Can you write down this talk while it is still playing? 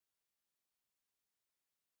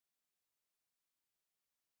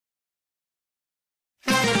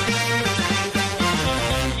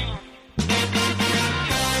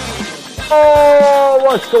Oh,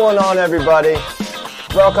 what's going on, everybody?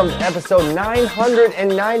 Welcome to episode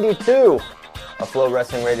 992 of Flow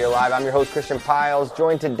Wrestling Radio Live. I'm your host, Christian Piles,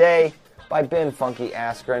 joined today by Ben Funky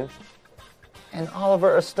Askren and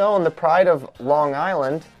Oliver Stone, the pride of Long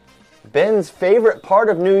Island, Ben's favorite part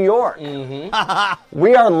of New York.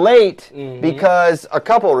 We are late because a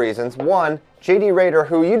couple reasons. One, JD Rader,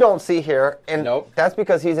 who you don't see here, and that's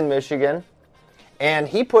because he's in Michigan. And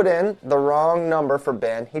he put in the wrong number for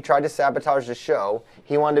Ben. He tried to sabotage the show.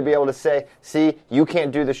 He wanted to be able to say, see, you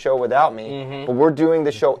can't do the show without me, but we're doing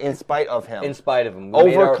the show in spite of him. In spite of him.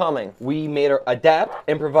 We made our adapt,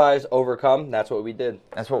 improvise, overcome. That's what we did.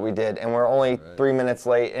 That's what we did. And we're only 3 minutes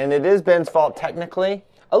late. And it is Ben's fault, technically.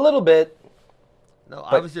 A little bit. No,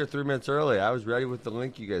 I was here 3 minutes early. I was ready with the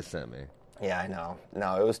link you guys sent me. Yeah, I know.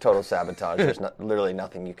 No, it was total sabotage. There's literally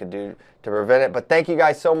nothing you could do to prevent it. But thank you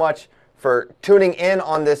guys so much for tuning in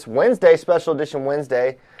on this Wednesday, special edition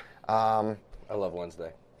Wednesday. I love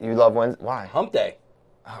Wednesday. You love Wednesday? Why? Hump day.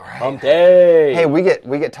 All right. Hump day. Hey, we get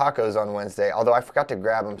tacos on Wednesday, although I forgot to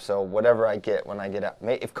grab them, so whatever I get when I get out.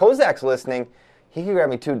 If Kozak's listening, he can grab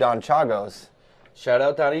me 2 Don Chagos. Shout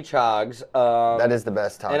out Donnie Chogs. That is the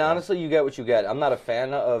best taco. And honestly, you get what you get. I'm not a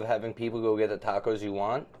fan of having people go get the tacos you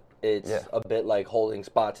want. It's a bit like holding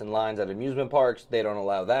spots in lines at amusement parks. They don't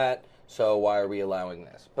allow that. So why are we allowing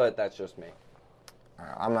this? But that's just me.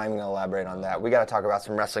 I'm not even going to elaborate on that. We got to talk about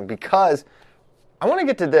some wrestling because I want to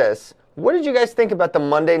get to this. What did you guys think about the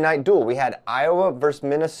Monday night duel? We had Iowa versus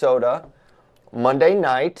Minnesota Monday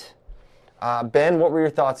night. Ben, what were your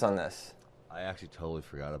thoughts on this? I actually totally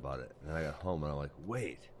forgot about it. And then I got home and I'm like,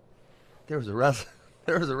 wait, there was a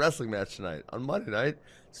wrestling match tonight on Monday night.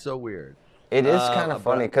 So weird. It is kind of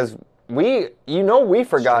funny because we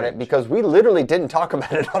forgot it because we literally didn't talk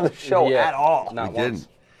about it on the show at all. Not we once.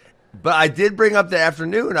 Didn't. But I did bring up the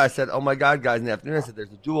afternoon. I said, oh my God, guys, in the afternoon, I said,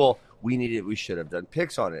 there's a duel. We should have done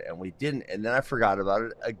picks on it, and we didn't. And then I forgot about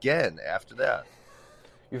it again after that.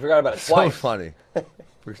 You forgot about it twice. So funny.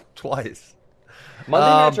 Twice. Monday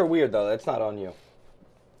nights are weird, though. That's not on you.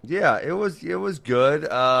 Yeah, it was good.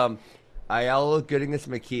 Ayala looked good against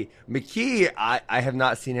McKee. McKee, I have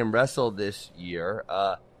not seen him wrestle this year.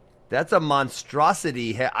 That's a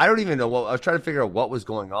monstrosity. I don't even know I was trying to figure out what was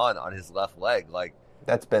going on his left leg. Like,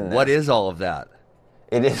 that's been there. What is all of that?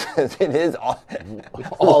 It is all.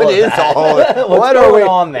 What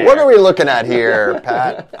are we looking at here,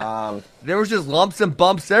 Pat? There was just lumps and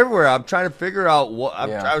bumps everywhere. I'm trying to figure out what.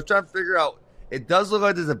 I was trying to figure out. It does look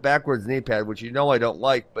like there's a backwards knee pad, which I don't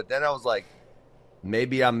like. But then I was like,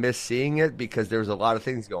 maybe I'm misseeing it because there's a lot of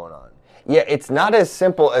things going on. Yeah, it's not as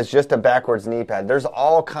simple as just a backwards knee pad. There's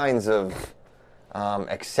all kinds of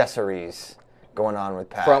accessories going on with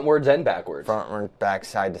Pat. Frontwards and backwards. Frontward, back,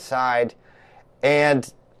 side to side.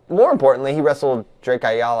 And more importantly, he wrestled Drake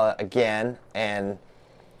Ayala again. And,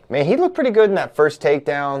 man, he looked pretty good in that first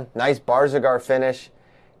takedown. Nice Barzagar finish.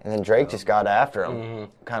 And then Drake just got after him.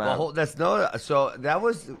 Kind of. So that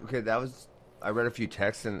was, I read a few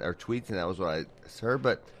texts or tweets, and that was what I heard.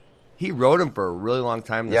 But he rode him for a really long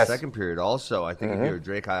time in the second period also. I think if you're a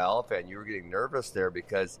Drake Ayala fan, you were getting nervous there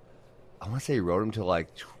because I want to say he rode him to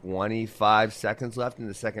like 25 seconds left in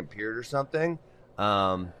the second period or something.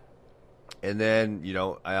 And then,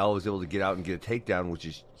 Ayala was able to get out and get a takedown, which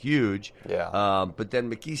is huge. Yeah. But then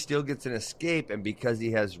McKee still gets an escape, and because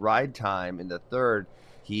he has ride time in the third,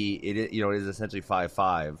 it is essentially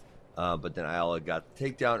 5-5. But then Ayala got the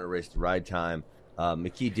takedown, erased the ride time.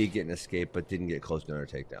 McKee did get an escape, but didn't get close to another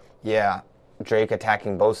takedown. Yeah, Drake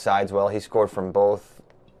attacking both sides well. He scored from both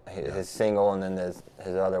his single and then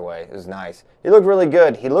his other way. It was nice. He looked really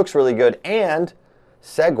good. He looks really good. And,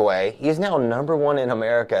 segue, he's now number 1 in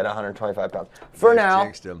America at 125 pounds. For now.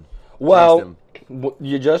 Jinxed him. Well,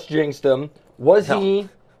 you just jinxed him. Was he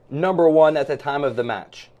number 1 at the time of the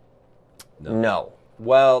match? No.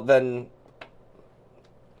 Well, then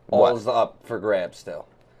all's up for grabs still.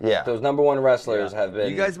 Yeah. Those number 1 wrestlers have been.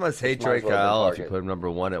 You guys must hate Drake Ayala if you put him number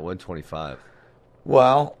 1 at 125.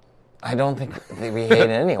 Well, I don't think we hate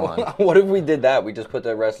anyone. What if we did that? We just put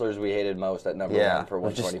the wrestlers we hated most at number 1 for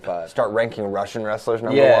 125. Just start ranking Russian wrestlers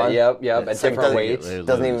number 1. Yep. At different weights.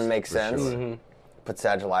 Doesn't even make sense. Sure. Put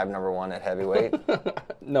Saj Alive number 1 at heavyweight.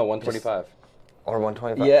 No, 125. Or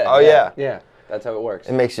 125. Yeah. Yeah. That's how it works.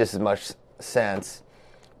 It makes just as much sense.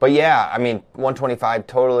 But yeah, I mean, 125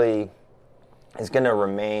 totally is going to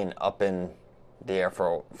remain up in the air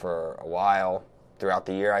for a while throughout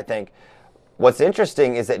the year, I think. What's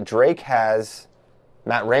interesting is that Drake has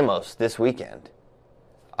Matt Ramos this weekend,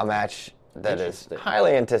 a match that is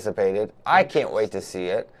highly anticipated. I can't wait to see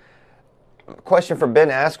it. question for Ben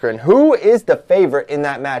Askren. Who is the favorite in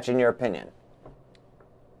that match, in your opinion?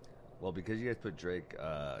 Well, because you guys put Drake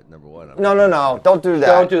number 1. No. Don't do that.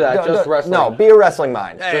 Don't do that. Just wrestling. No, be a wrestling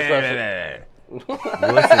mind. Just wrestling.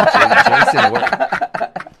 Listen,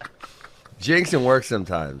 Jinxing works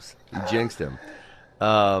sometimes. You jinxed him.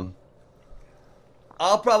 I'll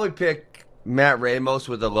probably pick Matt Ramos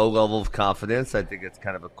with a low level of confidence. I think it's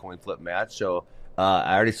kind of a coin flip match. So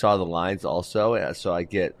I already saw the lines also. So I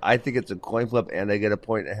think it's a coin flip and I get a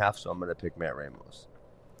 1.5. So I'm going to pick Matt Ramos.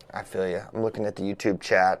 I feel you. I'm looking at the YouTube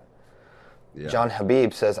chat. Yeah. John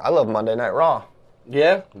Habib says, I love Monday Night Raw.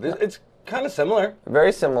 Yeah, it's kind of similar.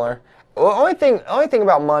 Very similar. Well, only thing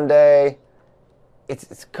about Monday,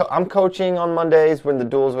 I'm coaching on Mondays when the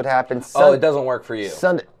duels would happen. It doesn't work for you.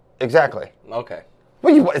 Sunday, exactly. Okay.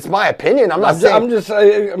 Well, it's my opinion. I'm not saying.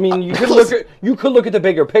 I mean, you could look at the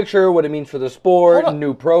bigger picture, what it means for the sport,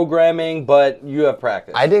 new programming, but you have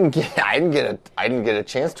practice. I didn't get a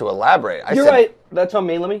chance to elaborate. You're right. That's on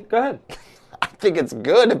me. Let me go ahead. I think it's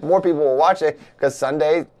good if more people will watch it because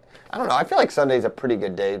Sunday, I don't know. I feel like Sunday's a pretty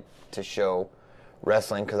good day to show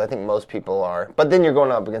wrestling because I think most people are. But then you're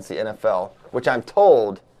going up against the NFL, which I'm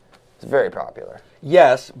told is very popular.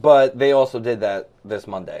 Yes, but they also did that this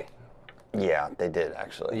Monday. Yeah, they did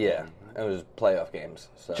actually. Yeah, it was playoff games.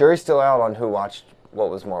 So. Jury's still out on what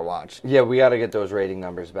was more watched. Yeah, we got to get those rating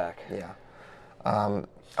numbers back. Yeah.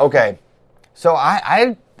 Okay, so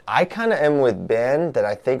I kind of am with Ben that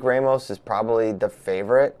I think Ramos is probably the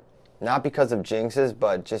favorite, not because of jinxes,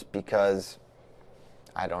 but just because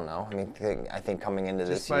I don't know. I mean, I think coming into this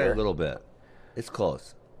year, just by a little bit, it's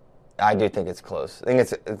close. I do think it's close. I think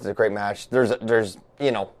it's a great match. There's it's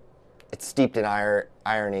steeped in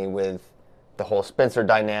irony with the whole Spencer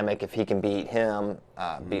dynamic. If he can beat him,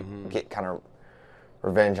 get kind of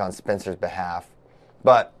revenge on Spencer's behalf,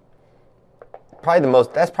 but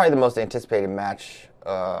that's probably the most anticipated match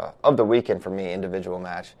of the weekend for me, individual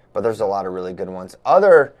match. But there's a lot of really good ones.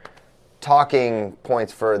 Other talking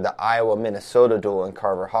points for the Iowa-Minnesota duel in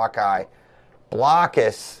Carver Hawkeye.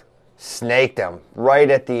 Blockus snaked him right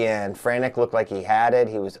at the end. Franek looked like he had it.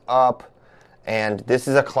 He was up. And this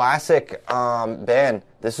is a classic, Ben.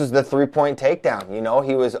 This was the 3-point takedown. You know,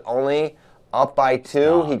 he was only up by 2.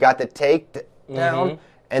 Oh. He got the takedown,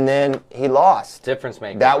 and then he lost. Difference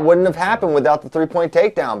maker. That wouldn't have happened without the 3-point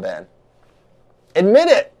takedown, Ben. Admit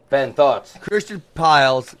it. Ben, thoughts? Christian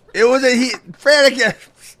Piles. It was Franek.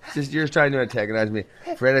 Just you're trying to antagonize me.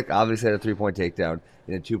 Franek obviously had a 3-point takedown.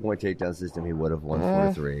 In a 2-point takedown system, he would have won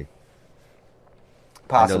 4-3.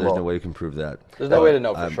 Possible. I know there's no way you can prove that. There's no way to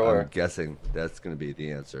know for sure. I'm guessing that's going to be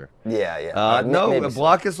the answer. Yeah. No,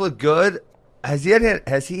 Blockus looked good. Has he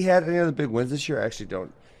had any other big wins this year? I actually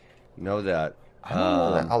don't know that. I don't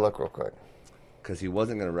know that. I'll look real quick. Because he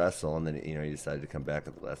wasn't going to wrestle, and then he decided to come back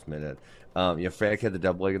at the last minute. Franek had the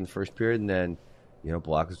double leg in the first period, and then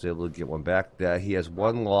Blockus was able to get one back. He has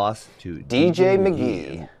one loss to DJ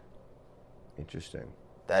McGee. Interesting.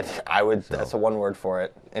 That's a one word for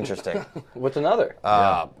it. Interesting. What's another?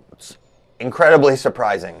 Incredibly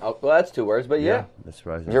surprising. Oh, well, that's 2 words, but yeah. That's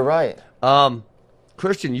surprising. You're right.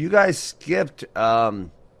 Christian, you guys skipped the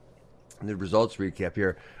results recap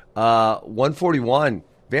here. 141.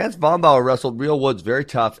 Vance Bombauer wrestled Real Woods very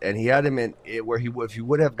tough, and he had him in it where if he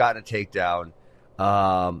would have gotten a takedown,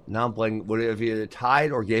 now I'm blanking, would have either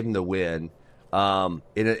tied or gave him the win.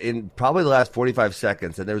 In probably the last 45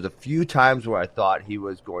 seconds, and there was a few times where I thought he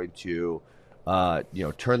was going to,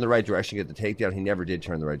 turn the right direction, get the takedown. He never did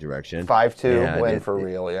turn the right direction. 5-2 win for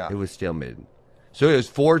Real, yeah. It was stalemate. So it was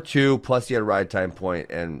 4-2, plus he had a ride time point,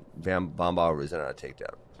 and Van Bombauer was in on a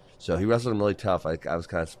takedown. So he wrestled him really tough. I was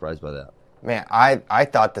kind of surprised by that. Man, I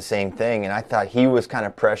thought the same thing, and I thought he was kind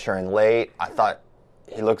of pressuring late. I thought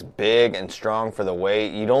he looks big and strong for the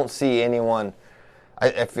weight. You don't see anyone.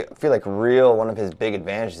 I feel like Real, one of his big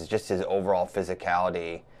advantages is just his overall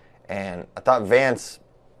physicality. And I thought Vance,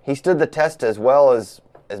 he stood the test as well as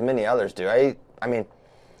many others do. I mean,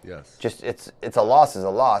 yes, just it's a loss is a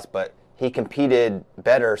loss, but he competed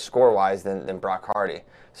better score-wise than Brock Hardy.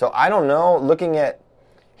 So I don't know. Looking at,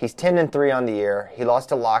 he's 10-3 on the year. He lost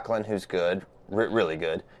to Lachlan, who's good, really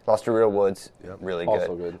good. Lost to Real Woods, really good.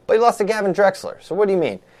 Also good. But he lost to Gavin Drexler. So what do you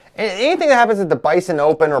mean? Anything that happens at the Bison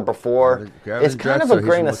Open or before is kind of a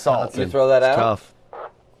grain of salt. You throw that out? Tough.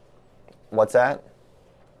 What's that,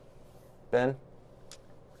 Ben?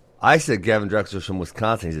 I said Gavin Drexler's from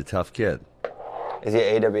Wisconsin. He's a tough kid. Is he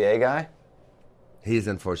an AWA guy? He's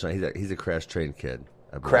unfortunately he's a crash-trained kid.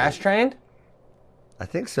 Crash-trained? I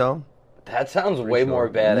think so. That sounds way more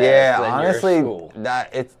badass. Yeah, than honestly, your school.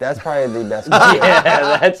 that's probably the best.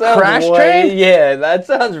 Yeah, that sounds Crash trained? Yeah, that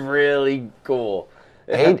sounds really cool.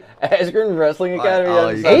 Askren Wrestling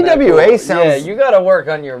Academy. AWA sounds... Yeah, you got to work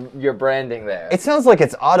on your branding there. It sounds like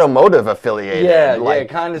it's automotive affiliated. Yeah, like, it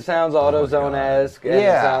kind of sounds AutoZone-esque. And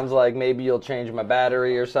it sounds like maybe you'll change my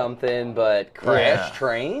battery or something, but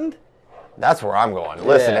crash-trained? That's where I'm going.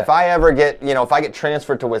 Listen, if I ever get, if I get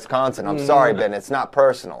transferred to Wisconsin, I'm sorry, Ben, it's not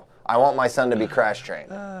personal. I want my son to be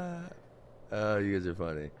crash-trained. Oh, you guys are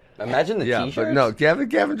funny. Imagine the T-shirts. But no, Gavin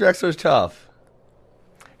Drexler's tough.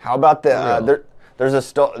 How about the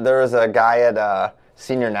there was a guy at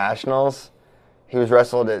Senior Nationals. He was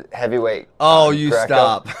wrestled at heavyweight. Oh, you Greco.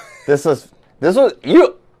 Stop. This was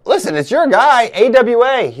you. Listen, it's your guy,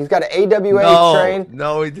 AWA. He's got an AWA train.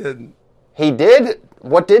 No, he didn't. He did.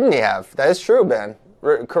 What didn't he have? That is true, Ben.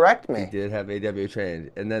 Correct me. He did have AWA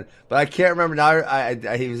trained, but I can't remember now.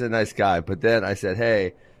 He was a nice guy, but then I said,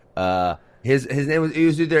 hey. His name was, he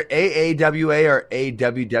was either AAWA or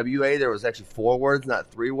AWWA. There was actually 4 words, not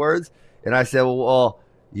 3 words. And I said, well,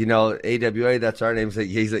 AWA, that's our name.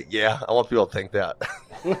 He's like, yeah, I want people to think that.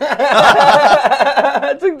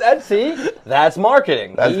 That's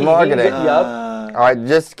marketing. That's marketing. All right,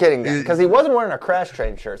 just kidding. Because he wasn't wearing a Crash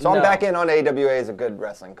Train shirt. So I'm back in on AWA as a good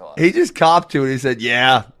wrestling club. He just copped to it. He said,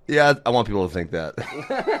 yeah, I want people to think that.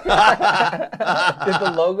 Did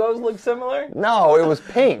the logos look similar? No, it was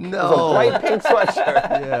pink. No. It was a bright pink sweatshirt.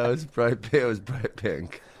 Yeah, it was bright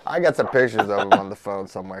pink. I got some pictures of him on the phone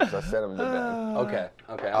somewhere because I sent them to Ben. Okay.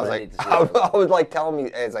 I was like telling me,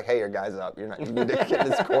 it's like, hey, your guy's up. You need to get in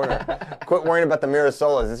this corner. Quit worrying about the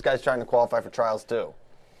Mirasolas. This guy's trying to qualify for trials too.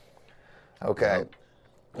 Okay.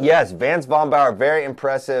 Yes, Vance Von Bauer, very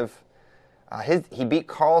impressive. He beat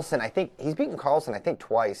Carlson. He's beaten Carlson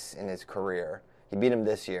twice in his career. He beat him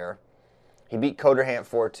this year. He beat Coderhant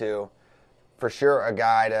 4-2. For sure, a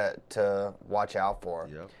guy to watch out for.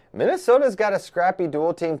 Yep. Minnesota's got a scrappy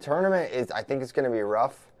dual team tournament. I think it's going to be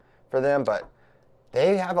rough for them, but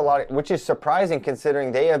they have a lot, which is surprising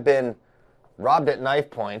considering they have been robbed at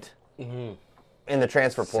knife point in the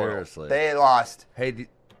transfer portal. Seriously, they lost. Hey,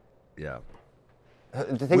 yeah.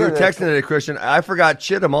 We were texting today, Christian. I forgot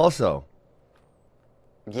Chittum also.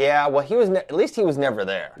 Yeah, well, he was at least he was never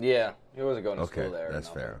there. Yeah, he wasn't going to school there. That's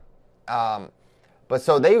fair. But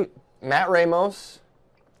so Matt Ramos,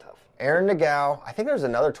 tough. Aaron Nagao. I think there's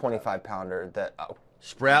another 25-pounder that.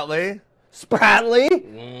 Spratley.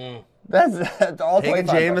 That's all. Tegan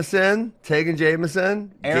Jameson. Aaron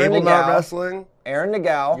Gable Nagao. Not Wrestling. Aaron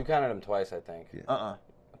Nagao. You counted him twice, I think. Yeah. I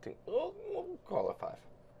think we'll call it 5.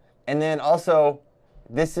 And then also,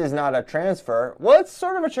 this is not a transfer. Well, it's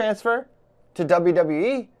sort of a transfer to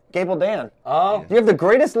WWE. Gable Dan. Oh. You have the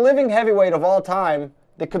greatest living heavyweight of all time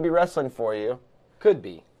that could be wrestling for you. Could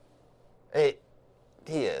be. He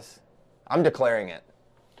is. I'm declaring it.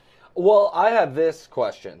 Well, I have this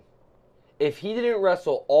question. If he didn't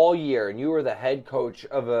wrestle all year and you were the head coach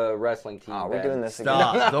of a wrestling team, we're doing this again.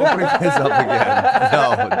 Stop. Don't bring this up again.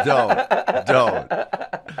 No, don't.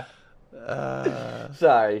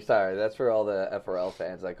 Sorry. That's for all the FRL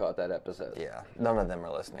fans that caught that episode. Yeah, none of them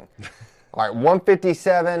are listening. All right,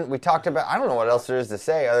 157. We talked about, I don't know what else there is to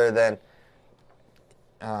say other than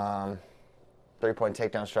 3-point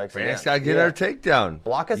takedown strikes. Frank's got to get our takedown.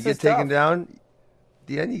 Block us you get taken down,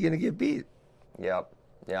 then you're going to get beat. Yep.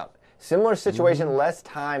 Similar situation, less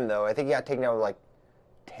time, though. I think he got taken down with like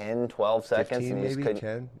 10, 12 seconds, and he just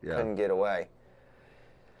couldn't get away.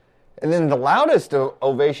 And then the loudest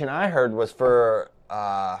ovation I heard was for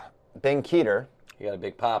Ben Keeter. You got a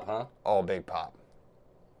big pop, huh? Oh, big pop.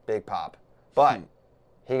 But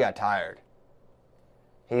he got tired.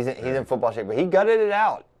 He's in football shape, but he gutted it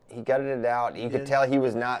out. You could tell he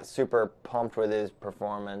was not super pumped with his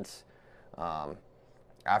performance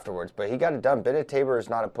afterwards, but he got it done. Bennett Tabor is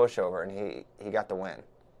not a pushover, and he got the win.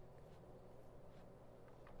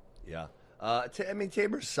 Yeah.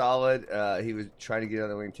 Tabor's solid. He was trying to get on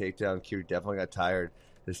the wing takedown. Keeter definitely got tired.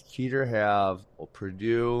 Does Keeter have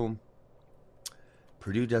Purdue?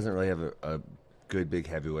 Purdue doesn't really have a good big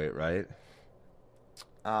heavyweight, right?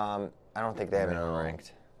 I don't think they have anyone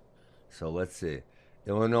ranked. So let's see.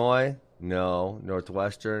 Illinois, no.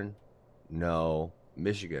 Northwestern, no.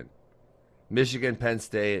 Michigan, Penn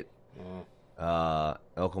State,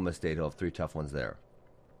 Oklahoma State. He'll have 3 tough ones there.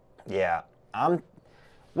 Yeah,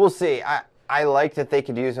 we'll see. I like that they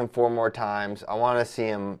could use him 4 more times. I want to see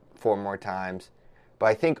him 4 more times, but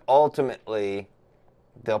I think ultimately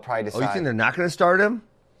they'll probably decide. Oh, you think they're not going to start him?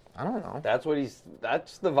 I don't know. That's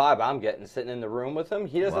the vibe I'm getting sitting in the room with him.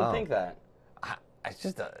 He doesn't think that. I'm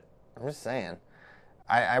just saying.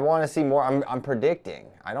 I want to see more. I'm predicting.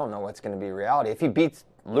 I don't know what's going to be reality. If he beats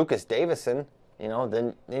Lucas Davison,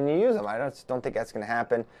 then you use him. I just don't think that's going to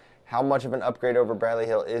happen. How much of an upgrade over Bradley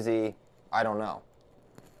Hill is he? I don't know.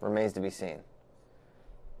 Remains to be seen.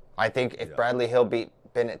 I think if Bradley Hill beat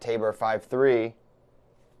Bennett Tabor 5-3,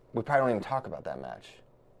 we probably don't even talk about that match,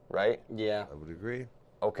 right? Yeah. I would agree.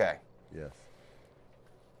 Okay. Yes.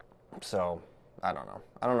 So, I don't know.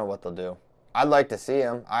 I don't know what they'll do. I'd like to see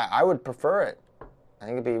him. I would prefer it. I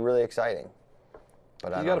think it'd be really exciting.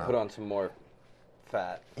 But You got to put on some more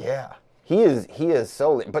fat. Yeah. He is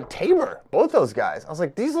so lean. But Tabor, both those guys, I was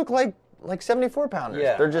like, these look like 74-pounders.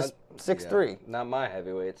 Yeah. They're just 6'3". Not my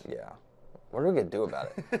heavyweights. Yeah. What are we gonna do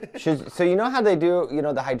about it? So you know how they do,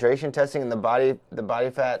 the hydration testing and the body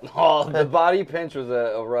fat. Oh, the body pinch was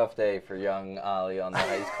a rough day for young Ollie on the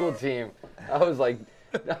high school team. I was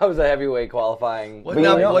a heavyweight qualifying. What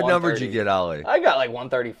number did you get, Ollie? I got like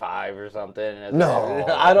 135 or something. No,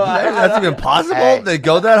 that's even possible. Hey, they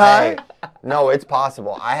go that high? Hey, no, it's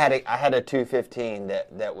possible. I had a 215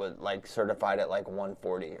 that was like certified at like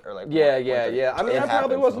 140 or like. Yeah. I mean, It I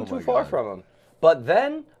probably happens. wasn't too far from him. But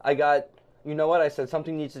then I got. You know what? I said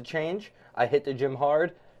something needs to change. I hit the gym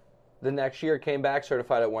hard. The next year came back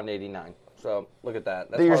certified at 189. So look at that.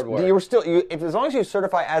 That's hard work. You were still as long as you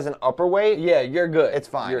certify as an upper weight. Yeah, you're good. It's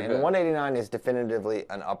fine. You're And good. 189 is definitively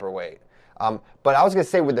an upper weight. But I was gonna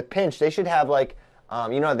say with the pinch, they should have like,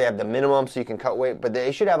 they have the minimum so you can cut weight, but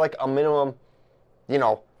they should have like a minimum,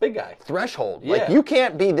 Big guy. threshold. Yeah. Like you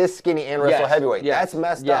can't be this skinny and wrestle heavyweight. Yes, That's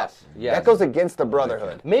messed yes, up. yes. That goes against the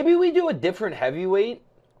brotherhood. Maybe we do a different heavyweight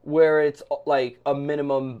where it's like a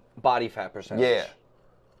minimum body fat percentage. Yeah.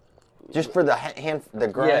 Just for the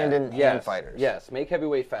grind and hand fighters. Yes, make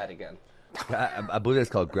heavyweight fat again. I believe it's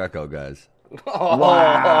called Greco, guys.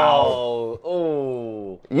 Wow.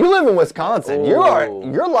 Oh. You live in Wisconsin.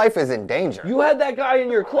 Oh. Your life is in danger. You had that guy in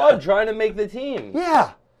your club trying to make the team.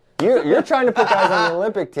 Yeah. You're trying to put guys on the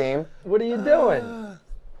Olympic team. What are you doing?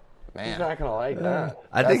 Man. He's not going to like that.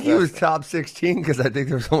 I think he was top 16 because I think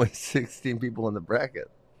there was only 16 people in the bracket.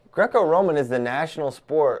 Greco-Roman is the national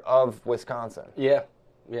sport of Wisconsin. Yeah,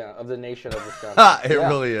 of the nation of Wisconsin. It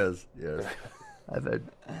really is. Yes. I've had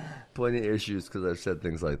plenty of issues because I've said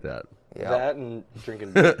things like that. Yeah. That and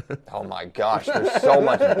drinking beer. Oh my gosh, there's so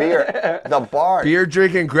much beer. The bar. Beer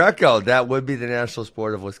drinking Greco, that would be the national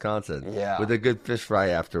sport of Wisconsin. Yeah. With a good fish fry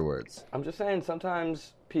afterwards. I'm just saying,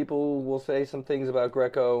 sometimes people will say some things about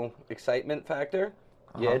Greco excitement factor.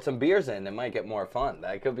 Yeah, add some beers in, it might get more fun.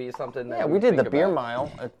 That could be something that We did the think beer about.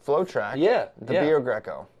 mile at Flow Track. Yeah, The yeah. beer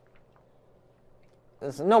Greco.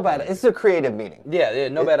 It's no bad. It's a creative meeting. Yeah,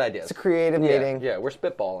 no bad ideas. It's a creative meeting. Yeah, we're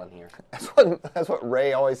spitballing here. That's what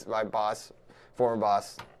Ray always, my boss, former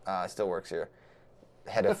boss, still works here,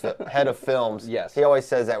 head of films. Yes. He always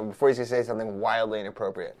says that before he's gonna say something wildly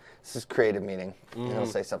inappropriate. This is creative meeting, and he'll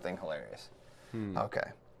say something hilarious. Okay.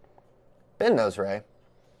 Ben knows Ray.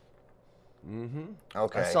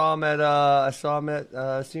 Okay. I saw him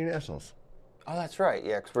at Senior Nationals. Oh, that's right.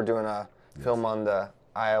 Yeah, because we're doing a film on the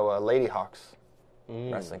Iowa Lady Hawks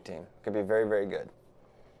wrestling team. Could be very, very good.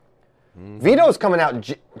 Vito's coming out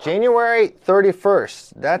January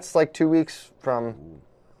 31st. That's like 2 weeks from.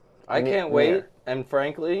 I can't wait, and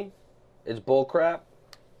frankly, it's bullcrap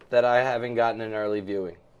that I haven't gotten an early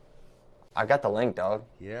viewing. I got the link, dog.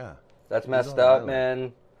 Yeah. That's messed up,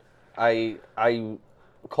 man. I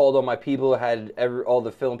called on my people, had all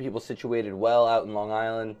the film people situated well out in Long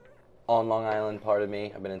Island, pardon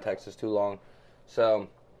me. I've been in Texas too long. So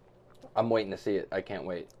I'm waiting to see it. I can't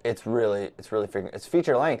wait. It's really freaking. It's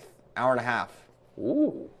feature length, hour and a half.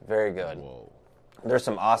 Ooh. Very good. Whoa. There's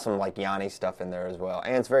some awesome like Yanni stuff in there as well,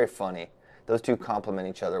 and it's very funny. Those two complement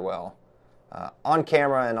each other well, on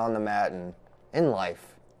camera and on the mat and in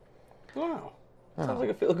life. Wow. Sounds like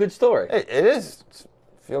a feel-good story. It is.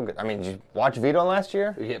 Feel good. I mean, did you watch Vito last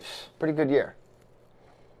year? Yeah, Pretty good year.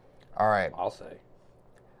 All right. I'll say.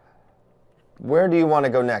 Where do you want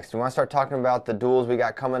to go next? Do you want to start talking about the duels we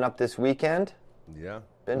got coming up this weekend? Yeah.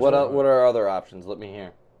 What are our other options? Let me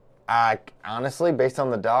hear. Honestly, based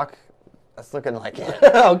on the doc, that's looking like it.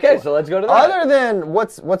 Okay, so let's go to that. Other than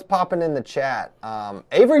what's popping in the chat,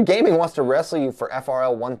 Avery Gaming wants to wrestle you for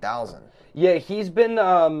FRL 1000. Yeah, he's been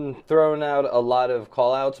throwing out a lot of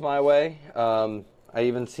call-outs my way. I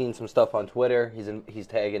even seen some stuff on Twitter. He's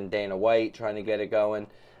tagging Dana White, trying to get it going,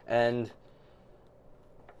 and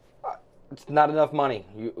it's not enough money.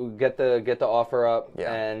 You get the offer up,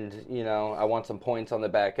 and I want some points on the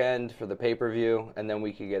back end for the pay-per-view, and then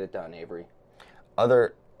we could get it done, Avery.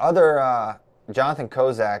 Other Jonathan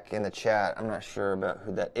Kozak in the chat. I'm not sure about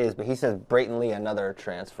who that is, but he says Brayton Lee another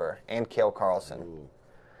transfer and Cale Carlson. Ooh.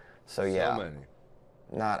 So yeah, So many.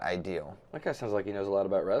 not ideal. That guy sounds like he knows a lot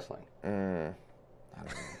about wrestling. I don't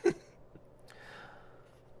know.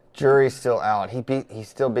 Jury's still out. He's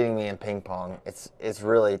still beating me in ping pong. It's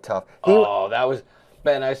really tough. That was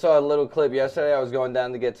Ben, I saw a little clip yesterday. I was going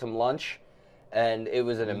down to get some lunch, and it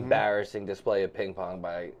was an embarrassing display of ping pong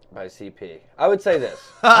by CP. I would say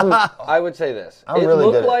this. It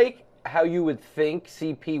looked like how you would think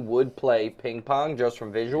CP would play ping pong just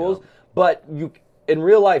from visuals, but in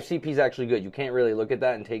real life, CP's actually good. You can't really look at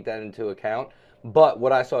that and take that into account. But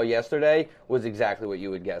what I saw yesterday was exactly what you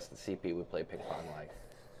would guess that CP would play ping pong like.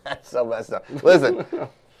 That's so messed up. Listen,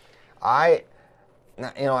 I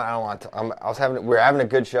don't want to. We were having a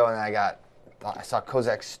good show, and I saw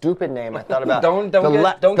Kozak's stupid name. I thought about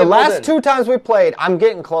the last 2 times we played. I'm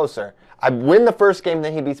getting closer. I win the first game,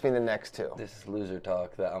 then he beats me the next 2. This is loser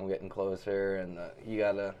talk that I'm getting closer, and you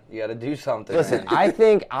gotta do something. Listen, man.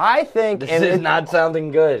 I think this is not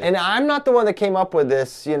sounding good. And I'm not the one that came up with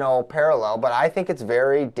this, parallel, but I think it's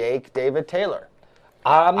very David Taylor.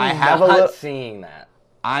 I'm not seeing that.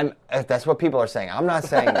 That's what people are saying. I'm not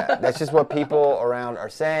saying that. That's just what people around are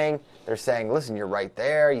saying. They're saying, listen, you're right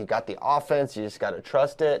there. You got the offense. You just got to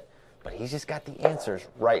trust it. But he's just got the answers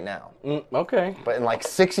right now. Okay. But in like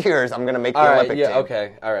 6 years, I'm going to make the Olympic team.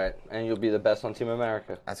 Okay, all right. And you'll be the best on Team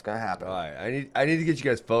America. That's going to happen. All right, I need to get you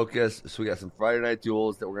guys focused. So we got some Friday night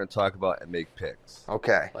duels that we're going to talk about and make picks.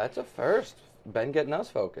 Okay. Well, that's a first. Ben getting us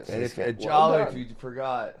focused. And if you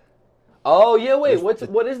forgot. Oh, yeah, wait.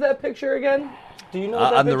 What is that picture again? Do you know what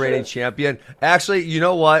that I'm the picture reigning is? champion. Actually, you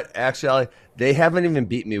know what? Actually, they haven't even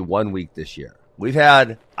beat me 1 week this year. We've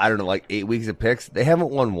had, 8 weeks of picks. They haven't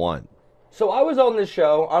won one. So I was on this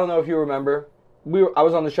show. I don't know if you remember. I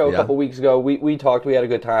was on the show a couple weeks ago. We talked. We had a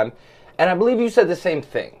good time. And I believe you said the same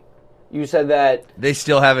thing. You said that they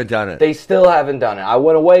still haven't done it. They still haven't done it. I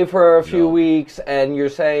went away for a few weeks, and you're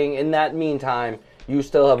saying in that meantime, you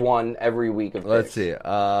still have won every week of picks. Let's see.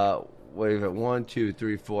 Wait, 1, 2,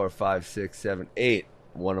 3, 4, 5, 6, 7, 8.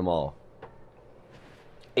 Won them all.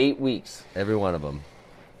 8 weeks. Every one of them.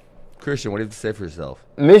 Christian, what do you have to say for yourself?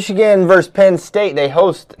 Michigan versus Penn State. They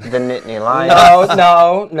host the Nittany Lions.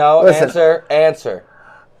 No. Listen, answer.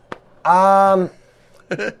 I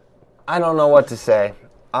don't know what to say.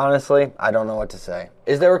 Honestly, I don't know what to say.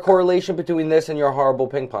 Is there a correlation between this and your horrible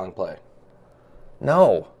ping pong play?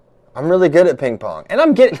 No. I'm really good at ping pong.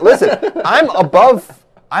 And listen, I'm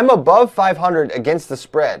above 500 against the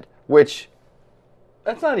spread, which...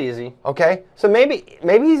 That's not easy. Okay, so maybe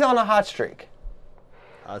he's on a hot streak.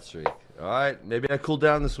 Hot streak. All right, maybe I cooled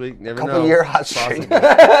down this week. Never know. Couple-year hot streak.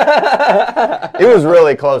 It was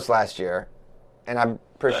really close last year, and I'm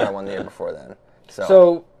pretty sure I won the year before then.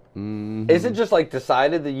 So is it just like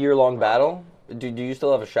decided the year-long battle? Do you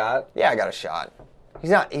still have a shot? Yeah, I got a shot.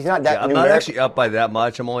 He's not that. I'm not actually up by that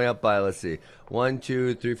much. I'm only up by, let's see, 1,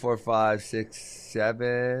 2, 3, 4, 5, 6,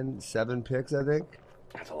 7 picks, I think.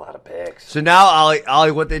 That's a lot of picks. So now,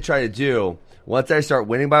 Ollie, what they try to do, once I start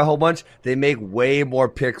winning by a whole bunch, they make way more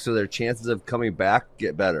picks so their chances of coming back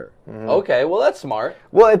get better. Mm-hmm. Okay, well, that's smart.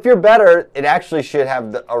 Well, if you're better, it actually should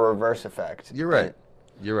have a reverse effect. You're right.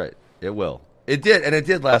 You're right. It will. It did, and it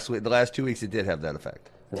did last week. The last 2 weeks, it did have that effect.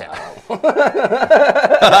 Yeah.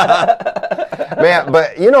 Man,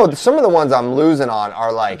 but some of the ones I'm losing on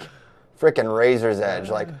are like freaking razor's edge.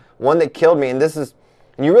 Like one that killed me, and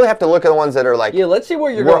you really have to look at the ones that are like... Yeah, let's see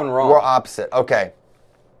where you're going wrong. We're opposite. Okay.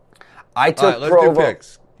 I took let's do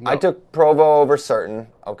picks. No. I took Provo over Certain.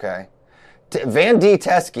 Okay. Van D.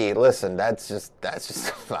 Teskey, listen, that's just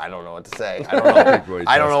I don't know what to say.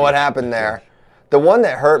 I don't know what happened there. The one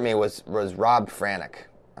that hurt me was Rob Franek.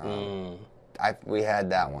 We had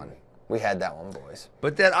that one. We had that one, boys.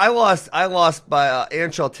 But then I lost by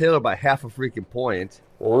Anshel Taylor by half a freaking point.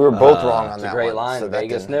 Well, we were both wrong on that one. It's a great line. So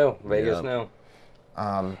Vegas knew.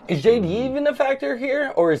 Is JD even a factor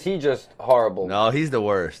here, or is he just horrible? No, he's the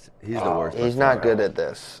worst. He's the worst. He's not good at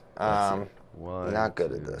this. One, not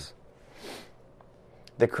good at this.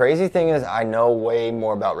 The crazy thing is, I know way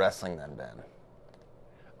more about wrestling than Ben.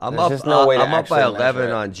 I'm There's up by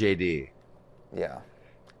 11 on JD. Yeah.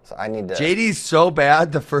 So I need to... JD's so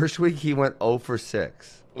bad, the first week he went 0 for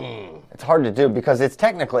 6. It's hard to do because it's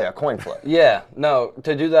technically a coin flip. Yeah, no,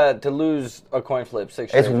 to do that, to lose a coin flip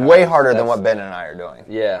 6 It's way harder than what Ben and I are doing.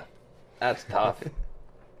 Yeah, that's tough.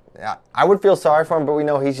 Yeah, I would feel sorry for him, but we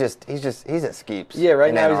know he's at Skeeps. Yeah,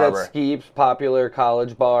 right now Ann he's Arbor. at Skeeps, popular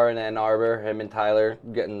college bar in Ann Arbor. Him and Tyler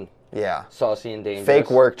getting saucy and dangerous. Fake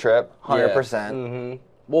work trip, 100%. Yeah. Mm-hmm.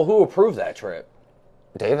 Well, who approved that trip?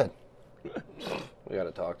 David. We got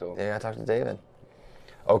to talk to him. Yeah, I talked to David.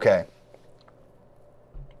 Okay.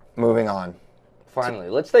 Moving on. Finally,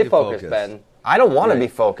 let's stay focused, Ben. I don't want to be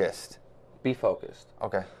focused. Be focused.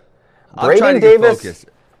 Okay. I'm trying to get focused.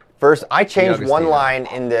 First, I changed one line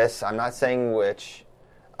in this. I'm not saying which.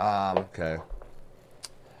 Okay.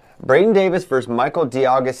 Braden Davis versus Michael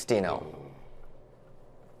DiAugustino.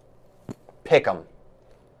 pick 'em.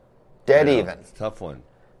 Dead even. It's a tough one.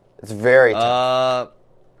 It's very tough.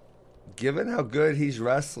 Given how good he's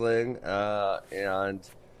wrestling, and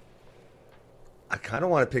I kind of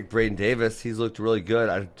want to pick Braden Davis. He's looked really good.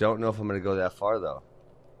 I don't know if I'm going to go that far though.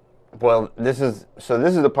 Well, this is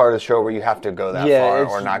the part of the show where you have to go that far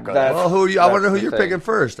or not go that far. Well, I wonder who you're picking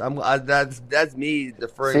first. That's me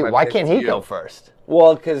deferring. See, my why pick can't to he you. go first?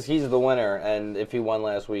 Well, because he's the winner, and if he won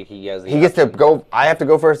last week, he has the He gets to go. I have to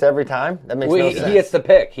go first every time. That makes no sense. He gets to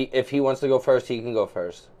pick. If he wants to go first, he can go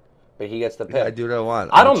first. But he gets to pick. I do what I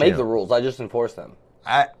want. I don't make the rules. I just enforce them.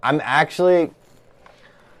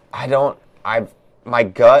 My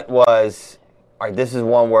gut was, all right, this is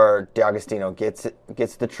one where D'Agostino gets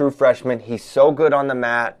the true freshman. He's so good on the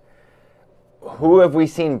mat. Who have we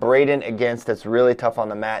seen Braden against that's really tough on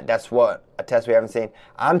the mat? That's what a test we haven't seen.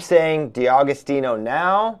 I'm saying D'Agostino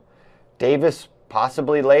now, Davis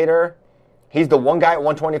possibly later. He's the one guy at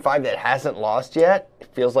 125 that hasn't lost yet.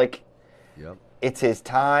 It feels like it's his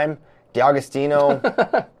time. D'Agostino,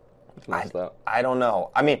 I don't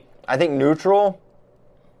know. I mean, I think neutral.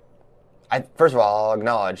 First of all, I'll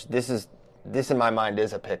acknowledge this in my mind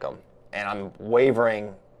is a pick 'em, and I'm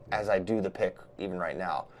wavering as I do the pick even right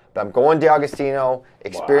now. But I'm going D'Agostino.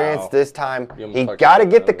 Experience this time. He got to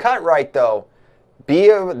get the cut right though.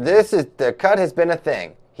 The cut has been a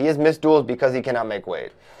thing. He has missed duels because he cannot make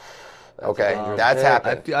weight. Okay, that's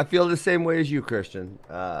happened. I feel the same way as you, Christian.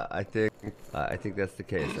 I think that's the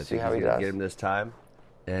case. I think how he's he gonna does. get him this time.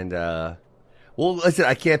 And well, listen,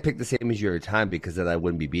 I can't pick the same as your time because then I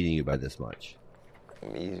wouldn't be beating you by this much.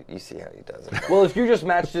 You see how he does it. Well, if you just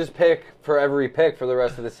matched his pick for every pick for the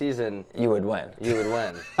rest of the season, You would win. you would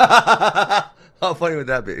win. How funny would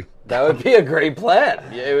that be? That would be a great plan.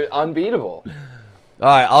 Unbeatable. All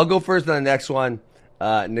right, I'll go first on the next one.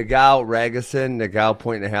 Nagao Ragusin, Nagao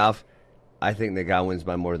 1.5. I think Nagao wins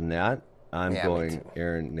by more than that. I'm going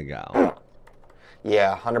Aaron Nagao.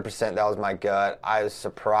 Yeah, 100%. That was my gut. I was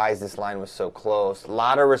surprised this line was so close. A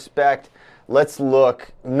lot of respect. Let's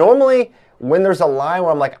look. Normally, when there's a line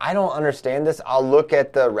where I'm like, I don't understand this, I'll look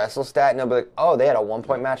at the wrestle stat and I'll be like, oh, they had a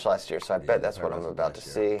 1-point match last year, so I bet that's what I'm about to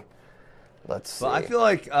see. Let's see. Well, I feel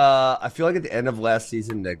like at the end of last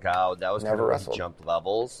season, Nagao, that was Never kind of wrestled. jumped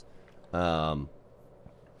levels.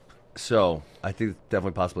 So I think it's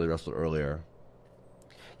definitely possibly wrestled earlier.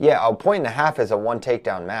 Yeah, a 1.5 is a one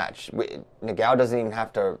takedown match. Nagao doesn't even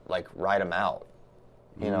have to ride him out,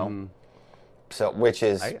 you know. So which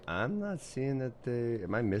is I'm not seeing that they.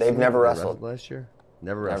 Am I missing? They've never wrestled last year.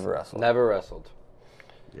 Never wrestled. Never wrestled.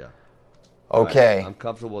 Yeah. Okay. Right, I'm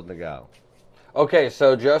comfortable with Nagao. Okay,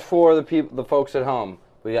 so just for the folks at home,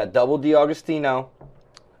 we got double D'Agostino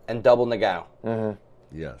and double Nagao.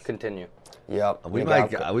 Mm-hmm. Yes. Continue. Yep. We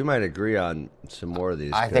might agree on some more of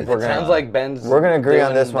these. I think we're Sounds like Ben's. We're gonna agree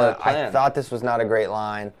on doing this one. the plan. I thought this was not a great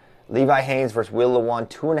line. Levi Haynes versus Will Lewan,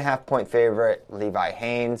 2.5-point favorite. Levi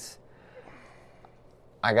Haynes.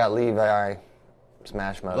 I got Levi.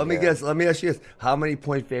 Smash mode. Let me guess. Let me ask you this: how many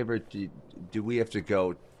point favorite do we have to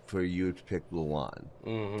go for you to pick Luan?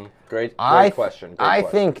 Mm-hmm. Great question. I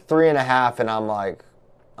think 3.5, and I'm like,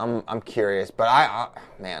 I'm curious, but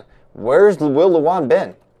man, where's Will Lewan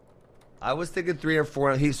been? I was thinking 3 or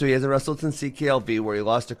 4. So he hasn't wrestled since CKLV, where he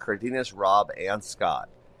lost to Cardenas, Rob, and Scott.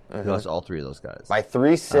 He lost all 3 of those guys By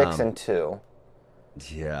 3, 6, and 2.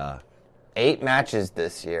 Yeah. 8 matches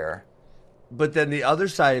this year. But then the other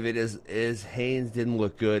side of it is Haynes didn't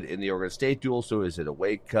look good in the Oregon State duel, so is it a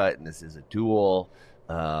weight cut and this is a duel?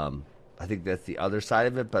 I think that's the other side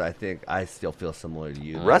of it, but I still feel similar to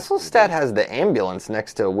you. WrestleStat has the ambulance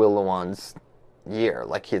next to Will Lewan's year,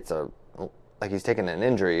 like he's taking an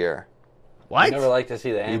injury year. What? I never like to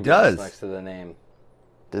see the ambulance does. next to the name.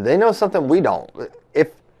 Do they know something we don't?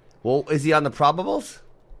 Well, is he on the probables?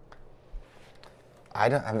 I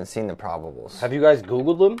haven't seen the probables. Have you guys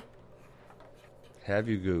Googled them? Have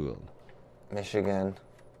you Googled? Michigan.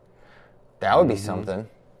 That would be something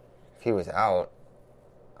if he was out.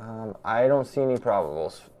 I don't see any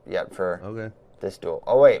probables yet for this duel.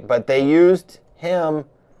 Oh, wait, but they used him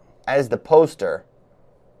as the poster,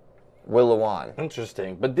 Will Lewan.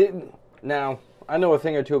 Interesting. But now, I know a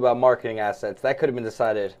thing or two about marketing assets. That could have been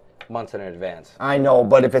decided months in advance. I know,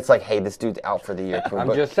 but if it's like, hey, this dude's out for the year.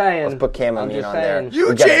 Just saying. Let's put Cam Amin on there.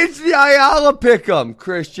 You changed the Ayala pick'em,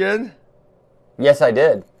 Christian. Yes, I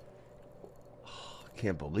did.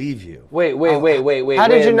 Can't believe you. Wait. How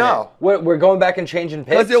did you know? We're going back and changing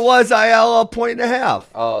picks? Because it was Ayala 1.5.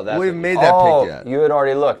 Oh, that's we haven't made that pick yet. You had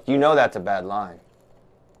already looked. You know that's a bad line.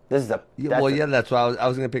 This is that's why I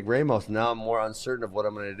was going to pick Ramos. Now I'm more uncertain of what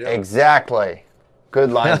I'm going to do. Exactly.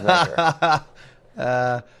 Good lines maker.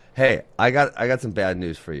 Hey, I got some bad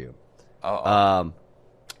news for you.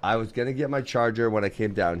 I was going to get my charger when I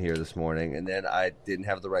came down here this morning, and then I didn't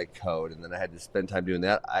have the right code, and then I had to spend time doing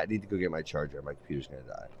that. I need to go get my charger. My computer's going to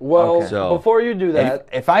die. Well, before you do that...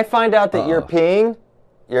 If I find out that you're peeing,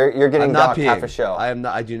 you're getting docked half a show.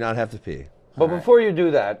 I do not have to pee. But before you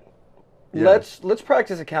do that, let's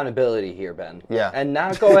practice accountability here, Ben. Yeah. And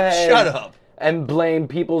not go ahead... Shut up. And blame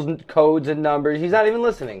people's codes and numbers. He's not even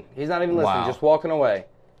listening. Wow. Just walking away.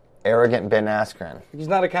 Arrogant Ben Askren. He's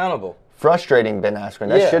not accountable. Frustrating Ben Askren.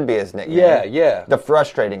 That should be his nickname. Yeah. The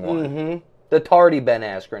frustrating one. Mm-hmm. The tardy Ben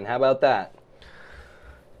Askren. How about that?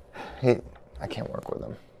 I can't work with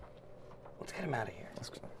him. Let's get him out of here.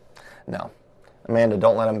 No. Amanda,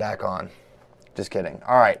 don't let him back on. Just kidding.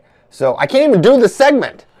 All right. So I can't even do the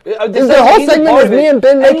segment. The whole segment is me and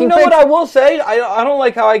Ben making picks. You know what I will say? I don't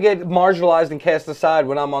like how I get marginalized and cast aside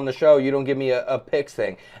when I'm on the show. You don't give me a picks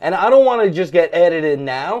thing. And I don't want to just get edited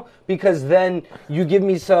now because then you give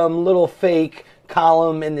me some little fake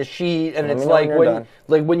column in the sheet and it's like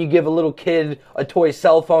when you give a little kid a toy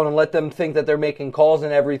cell phone and let them think that they're making calls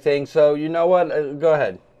and everything. So you know what? Go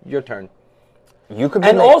ahead. Your turn. You could be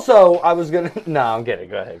also, I was going to... No, I'm kidding.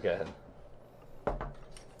 Go ahead.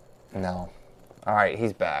 No. All right,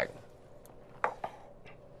 he's back.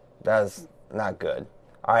 That's not good.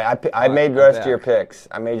 All right, I made the rest of your picks.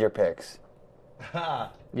 I made your picks. Yeah,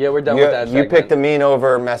 we're done with that segment. You picked Amin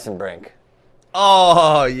over Messenbrink.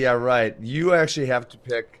 Oh, yeah, right. You actually have to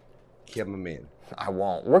pick Kim Amin. I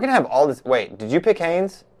won't. We're going to have all this. Wait, did you pick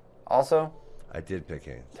Haynes also? I did pick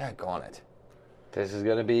Haynes. Daggone it. This is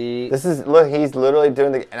going to be... Look, he's literally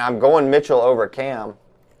doing the... And I'm going Mitchell over Cam.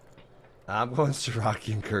 I'm going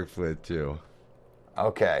Siraki and Kirkwood, too.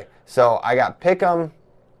 Okay, so I got Pick'em.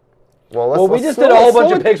 We just did a whole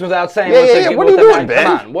bunch of picks without saying. Yeah. What are you doing, Ben?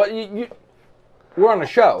 Come on, we're on a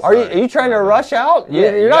show. Are you trying to rush out?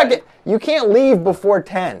 Yeah, you're not. You can't leave before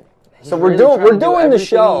 10. So we're doing the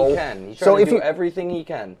show. He's trying to do everything he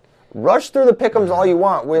can. Rush through the pick'ems all you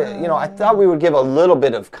want. I thought we would give a little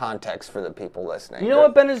bit of context for the people listening. You know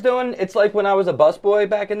what Ben is doing? It's like when I was a busboy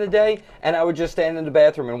back in the day, and I would just stand in the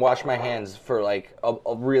bathroom and wash my hands for like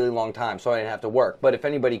a really long time, so I didn't have to work. But if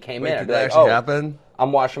anybody came in, I'd be like, happen?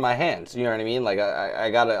 I'm washing my hands. You know what I mean? Like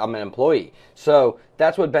I'm an employee. So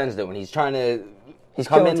that's what Ben's doing. He's trying to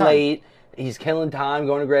come in late. He's killing time,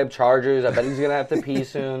 going to grab chargers. I bet he's going to have to pee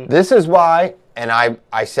soon. This is why, and I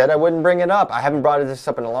said I wouldn't bring it up. I haven't brought this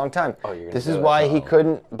up in a long time. This is why he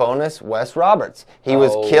couldn't bonus Wes Roberts. He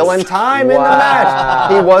was killing time in the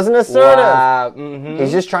match. He wasn't assertive. Wow. Mm-hmm.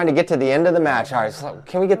 He's just trying to get to the end of the match. All right, so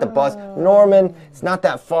can we get the bus? Norman, it's not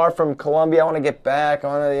that far from Columbia. I want to get back. I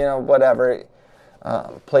want to, whatever.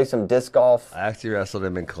 Play some disc golf. I actually wrestled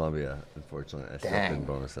him in Columbia, unfortunately. I still didn't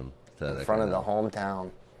bonus him. In front of the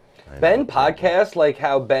hometown. Ben podcast like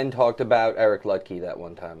how Ben talked about Eric Lutke that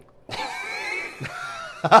one time.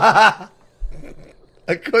 I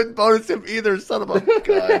couldn't bonus him either, son of a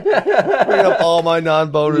gun. Bring up all my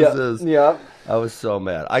non-bonuses. Yep. I was so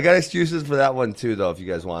mad. I got excuses for that one too, though, if you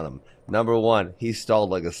guys want them. Number one, he stalled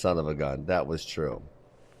like a son of a gun. That was true.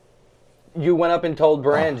 You went up and told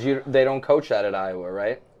Brands they don't coach that at Iowa,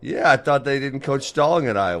 right? Yeah, I thought they didn't coach stalling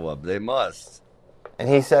at Iowa. They must. And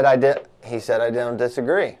he said I did. He said I don't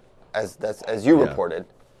disagree, as you reported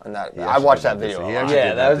on that. I watched that video.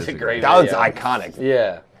 Yeah, that was a great. That was iconic.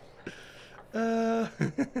 Yeah.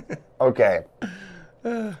 Okay.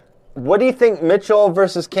 What do you think Mitchell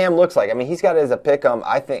versus Cam looks like? I mean, he's got it as a pick-em.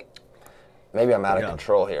 I think maybe I'm out of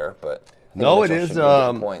control here, but no, it is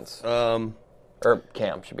points. Or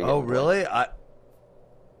Cam should be. Oh, really?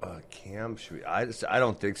 Cam should be. I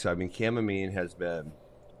don't think so. I mean, Cam Amin has been.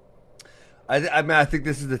 I think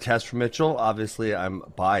this is the test for Mitchell. Obviously, I'm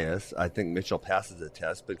biased. I think Mitchell passes the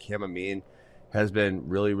test, but Cam Amin has been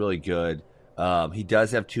really, really good. He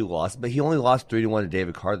does have 2 losses, but he only lost 3-1 to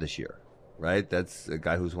David Carr this year, right? That's a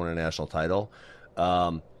guy who's won a national title.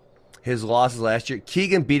 His losses last year,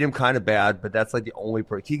 Keegan beat him kind of bad, but that's like the only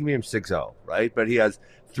Keegan beat him 6-0, right? But he has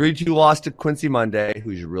 3-2 loss to Quincy Monday,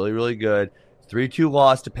 who's really, really good. 3-2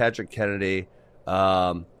 loss to Patrick Kennedy.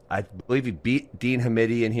 I believe he beat Dean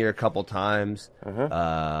Hamidi in here a couple times.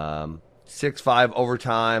 6-5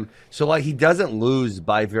 overtime. So, like, he doesn't lose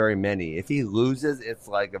by very many. If he loses, it's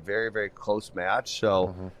like a very, very close match.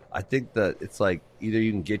 So, I think that it's like either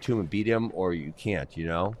you can get to him and beat him or you can't,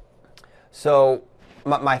 So,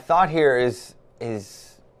 my thought here is,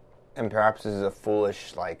 and perhaps this is a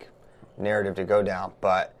foolish, narrative to go down,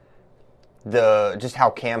 but just how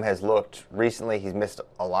Cam has looked recently, he's missed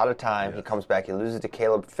a lot of time. Yes. He comes back, he loses to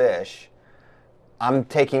Caleb Fish. I'm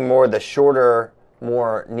taking more the shorter,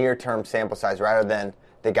 more near-term sample size rather than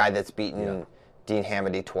the guy that's beaten Dean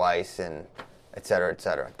Hamidi twice and et cetera, et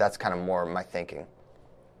cetera. That's kind of more my thinking.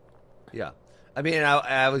 Yeah. I mean,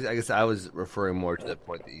 I guess I was referring more to the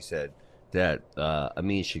point that you said that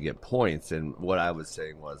Amin should get points, and what I was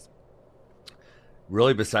saying was,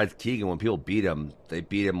 really, besides Keegan, when people beat him, they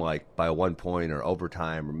beat him like by 1 point or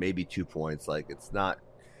overtime or maybe 2 points. Like, it's not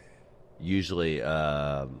usually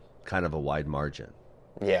kind of a wide margin.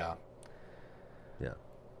 Yeah. Yeah.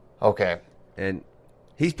 Okay. And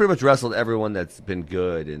he's pretty much wrestled everyone that's been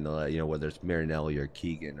good, in the, whether it's Marinelli or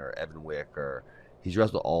Keegan or Evan Wick, or he's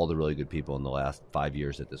wrestled all the really good people in the last 5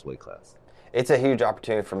 years at this weight class. It's a huge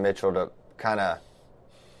opportunity for Mitchell to kind of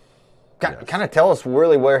tell us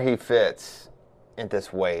really where he fits at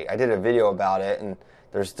this weight. I did a video about it, and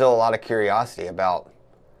there's still a lot of curiosity about,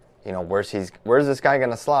 where's this guy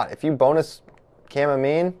going to slot? If you bonus Cam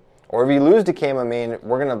Amin, or if you lose to Cam Amin,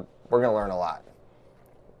 we're gonna learn a lot.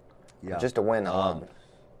 Yeah. Just to win alone.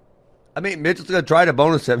 I mean, Mitchell's going to try to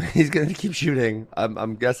bonus him. He's going to keep shooting.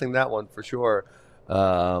 I'm guessing that one for sure.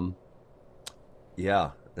 Yeah,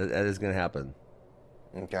 that is going to happen.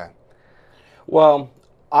 Okay. Well,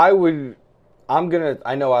 I know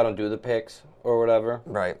I don't do the picks or whatever.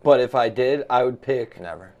 Right. But if I did, I would pick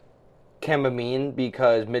Never. Cam Amin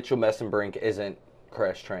because Mitchell Messenbrink isn't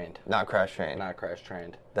crash trained. Not crash trained. Not crash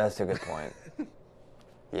trained. That's a good point.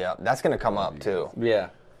 Yeah, that's going to come up too. Yeah.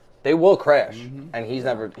 They will crash, and he's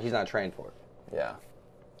not trained for it. Yeah.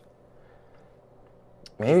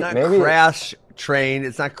 Maybe crash trained.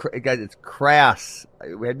 It's not, guys. It's crass.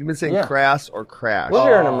 Have you been saying crass or crash? We're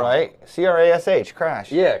hearing him right. CRASH,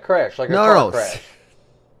 crash. Yeah, crash like a car crash.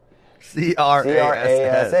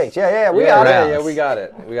 CRASH. Yeah. We got it. Yeah, we got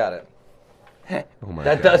it. Oh my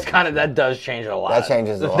that God. does change a lot. That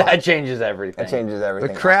changes a lot. That changes everything. That changes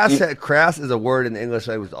everything. But crass is a word in the English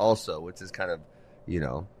language also, which is kind of, kind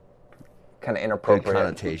of good inappropriate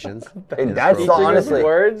connotations. That's honestly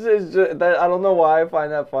words is just, that I don't know why I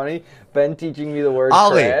find that funny. Ben teaching me the word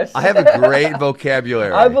Ollie, crass. I have a great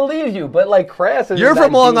vocabulary. I believe you, but like crass is You're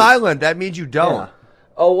from Long Island. That means you don't. Yeah.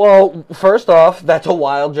 Oh well, first off, that's a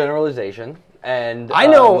wild generalization. And I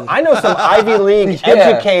know some Ivy League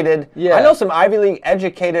educated. Yeah. I know some Ivy League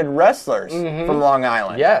educated wrestlers from Long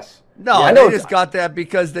Island. Yes. No, I they know just got that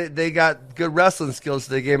because they got good wrestling skills,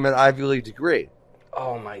 so they gave them an Ivy League degree.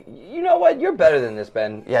 Oh my! You know what? You're better than this,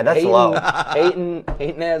 Ben. Yeah, that's low. Hating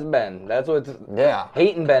as Ben. That's what's. Yeah.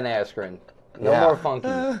 Hating Ben Askren. No more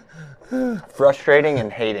funky. Frustrating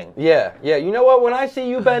and hating. Yeah. You know what? When I see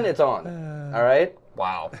you, Ben, it's on. All right.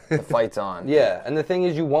 Wow. The fight's on. Yeah, and the thing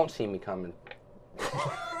is, you won't see me coming.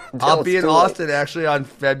 I'll be in Austin actually on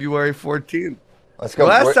February 14th. Let's go.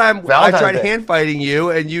 Last time Valentine's I tried Day. hand fighting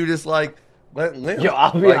you, and you just went limp. Yo,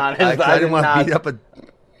 I'll be honest. I didn't want to beat up a.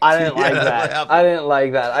 I didn't like that. I didn't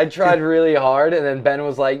like that. I tried really hard, and then Ben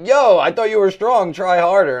was like, "Yo, I thought you were strong. Try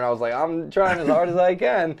harder." And I was like, "I'm trying as hard as I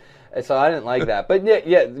can." And so I didn't like that. But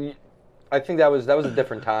yeah. I think that was a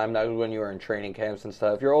different time. That was when you were in training camps and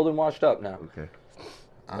stuff. You're old and washed up now. Okay.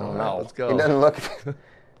 I don't know. Let's go. He doesn't look.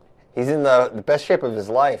 He's in the best shape of his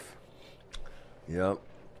life. Yep.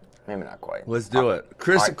 Maybe not quite. Let's do it.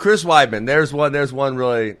 Chris Weidman. There's one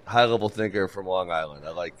really high level thinker from Long Island.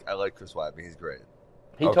 I like Chris Weidman. He's great.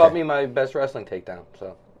 He taught me my best wrestling takedown.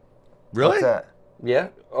 So. Really? What's that? Yeah.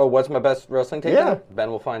 Oh, what's my best wrestling takedown? Yeah. Ben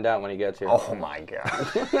will find out when he gets here. Oh my God.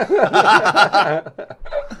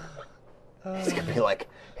 He's gonna be like,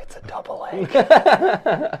 it's a double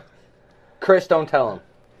leg. Chris, don't tell him.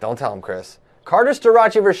 Don't tell him, Chris. Carter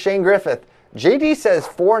Starachi versus Shane Griffith. JD says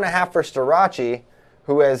 4.5 for Starachi,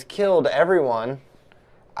 who has killed everyone.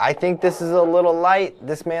 I think this is a little light.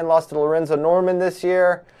 This man lost to Lorenzo Norman this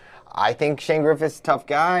year. I think Shane Griffith's a tough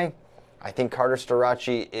guy. I think Carter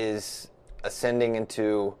Starachi is ascending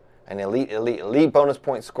into an elite bonus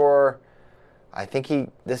point scorer. I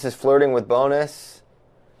think this is flirting with bonus.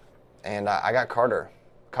 And I got Carter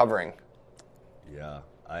covering. Yeah,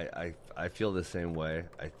 I feel the same way.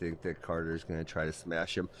 I think that Carter's going to try to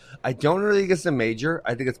smash him. I don't really think it's a major.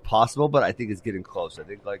 I think it's possible, but I think it's getting close. I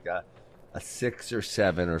think like a 6 or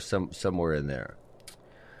 7 or somewhere in there.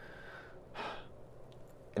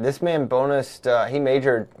 This man bonused, he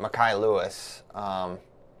majored Mekhi Lewis,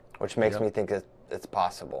 which makes me think it's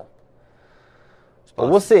possible. But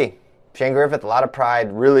we'll see. Shane Griffith, a lot of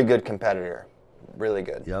pride, really good competitor. Really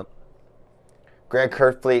good. Yep. Greg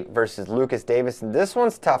Kerfleet versus Lucas Davis. And this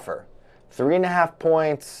one's tougher. 3.5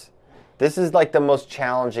 points. This is like the most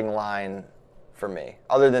challenging line for me,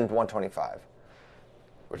 other than 125,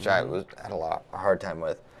 which I had a hard time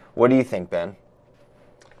with. What do you think, Ben?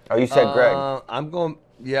 Oh, you said Greg.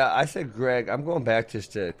 I said Greg. I'm going back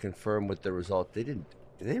just to confirm with the result. Did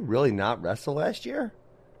they really not wrestle last year?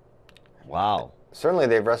 Wow. Certainly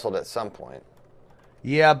they've wrestled at some point.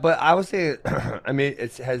 Yeah, but I was saying, I mean,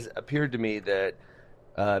 it has appeared to me that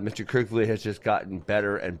Mr. Kirkley has just gotten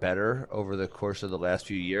better and better over the course of the last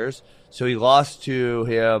few years. So he lost to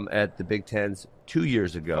him at the Big Tens 2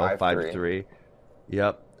 years ago, 5-3.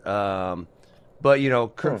 Yep. But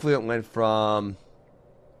Kirkfleet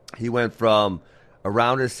went from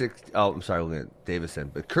around his sixth. Oh, I'm sorry, looking at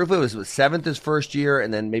Davison. But Kirkfleet was seventh his first year,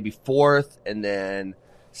 and then maybe fourth, and then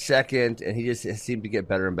second, and he just seemed to get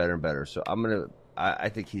better and better and better. So I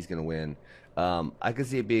think he's gonna win. I could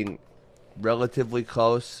see it being relatively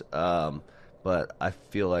close, but I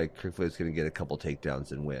feel like Kirkfleet's gonna get a couple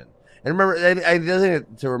takedowns and win. And remember, the other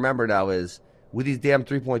thing to remember now is with these damn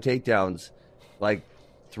 3-point takedowns, like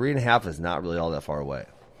 3.5 is not really all that far away.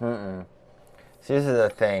 See, this is the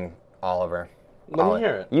thing, Oliver. Let me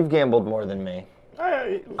hear it. You've gambled more than me.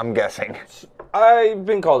 I'm guessing. I've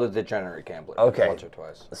been called a degenerate gambler once or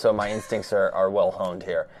twice. So my instincts are well honed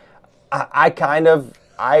here.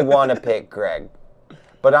 I want to pick Greg,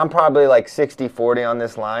 but I'm probably like 60-40 on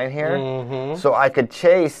this line here. Mm-hmm. So I could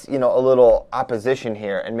chase, a little opposition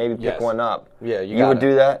here and maybe pick one up. Yeah, you would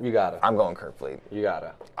do that? You gotta. I'm going Kirkfleet. You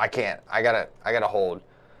gotta. I can't. I gotta hold.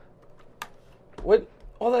 What?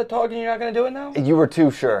 All that talking, you're not gonna do it now? You were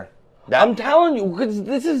too sure. I'm telling you, because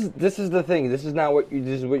this is the thing. This is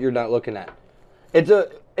what you're not looking at.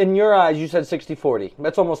 In your eyes, you said 60-40.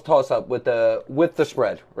 That's almost toss up with the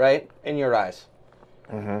spread, right? In your eyes.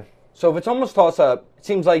 Mm-hmm. So if it's almost toss up, it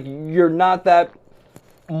seems like you're not that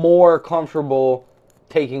more comfortable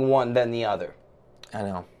taking one than the other. I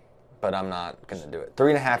know, but I'm not gonna do it.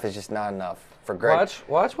 3.5 is just not enough for Greg.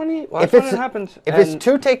 Watch when it happens. If it's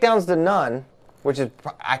 2 takedowns to none, which is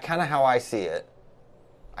kind of how I see it,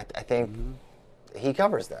 I think he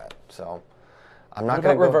covers that. So I'm not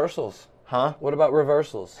going to go. What about reversals? Huh? What about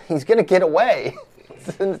reversals? He's going to get away.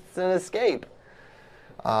 It's an escape.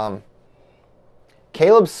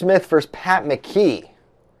 Caleb Smith versus Pat McKee.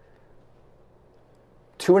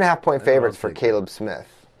 2.5-point favorites for Caleb Smith.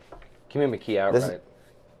 Give me McKee outright.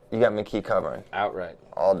 You got McKee covering? Outright.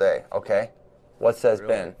 All day. Okay. What says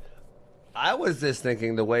Ben? I was just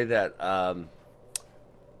thinking the way that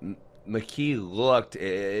McKee looked,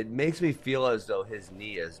 it makes me feel as though his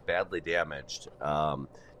knee is badly damaged.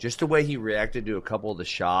 Just the way he reacted to a couple of the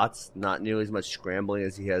shots, not nearly as much scrambling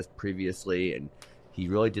as he has previously, and he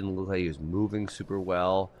really didn't look like he was moving super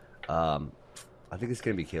well. I think it's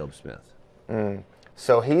going to be Caleb Smith.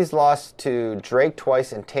 So he's lost to Drake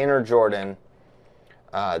twice and Tanner Jordan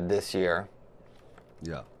this year.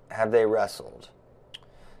 Yeah. Have they wrestled?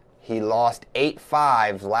 He lost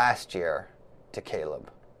 8-5 last year to Caleb.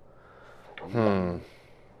 But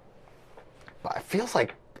it feels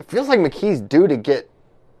like McKee's due to get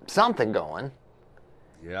something going.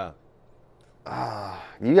 Yeah.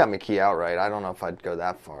 You got McKee outright. I don't know if I'd go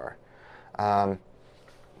that far.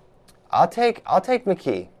 I'll take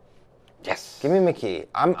McKee. Yes. Give me McKee.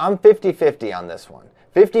 I'm 50-50 on this one.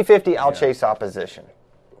 50-50, I'll chase opposition.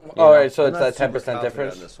 All right, so it's that 10%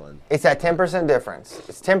 difference? This one. It's that 10% difference.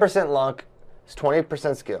 It's 10% luck. It's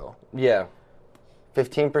 20% skill. Yeah.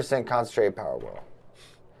 15% concentrated power will.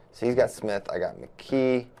 So he's got Smith. I got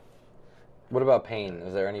McKee. What about Payne?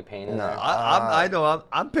 Is there any Payne in there? I know.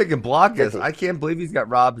 I'm picking Blockus. I can't believe he's got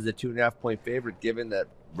Rob as a 2.5-point favorite, given that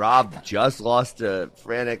Rob just lost to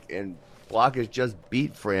Franek and Blockus just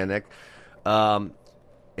beat Franek.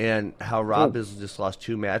 And how Rob has just lost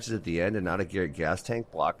 2 matches at the end and not a Garrett gas tank.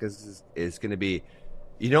 Blockus is going to be.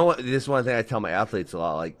 You know what? This is one thing I tell my athletes a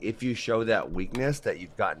lot. Like, if you show that weakness that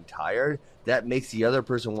you've gotten tired, that makes the other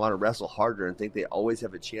person want to wrestle harder and think they always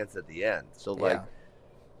have a chance at the end. So,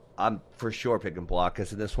 I'm for sure picking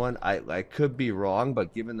Blockus in this one. I could be wrong,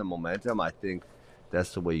 but given the momentum, I think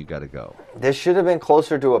that's the way you got to go. This should have been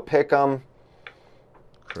closer to a pick-em.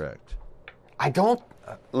 Correct. I don't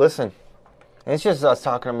listen. It's just us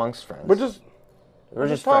talking amongst friends. We're just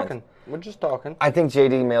talking. Friends. We're just talking. I think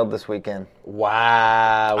JD mailed this weekend.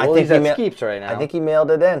 Wow. I think he's at Skeeps right now. I think he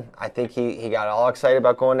mailed it in. I think he got all excited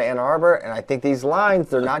about going to Ann Arbor, and I think these lines,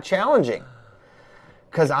 they're not challenging.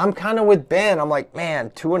 Because I'm kind of with Ben. I'm like, man,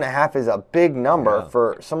 2.5 is a big number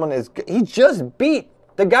for someone he just beat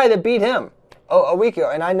the guy that beat him a week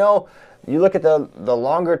ago. And I know you look at the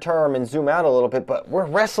longer term and zoom out a little bit, but we're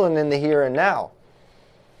wrestling in the here and now.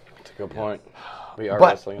 That's a good point. We are but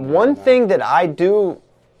wrestling in the one here and now. thing that I do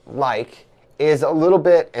like is a little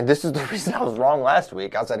bit, and this is the reason I was wrong last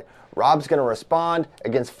week. I said, Rob's going to respond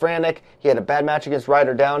against Franek. He had a bad match against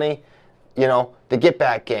Ryder Downey. The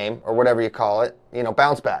get-back game, or whatever you call it.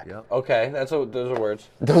 Bounce back. Yep. Okay, those are words.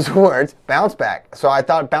 Those are words. Bounce back. So I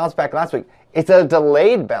thought bounce back last week. It's a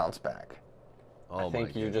delayed bounce back. I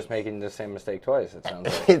think you're just making the same mistake twice, it sounds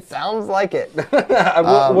like. It sounds like it.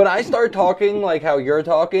 When I start talking like how you're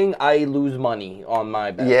talking, I lose money on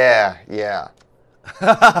my bet. Yeah.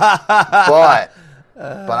 But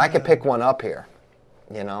I could pick one up here,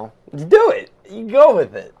 you know? Do it. You go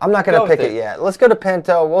with it. I'm not going to pick it yet. Let's go to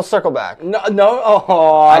Pinto. We'll circle back. No.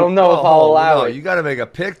 I don't know if I'll allow it. You got to make a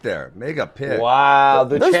pick there. Make a pick. Wow.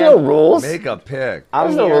 There's no rules. Make a pick.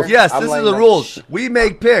 There's no rules. Yes, this is the rules. We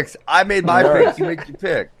make picks. I made my pick. You make your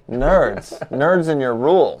pick. Nerds in your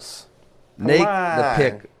rules. Make the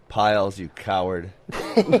pick, Piles, you coward.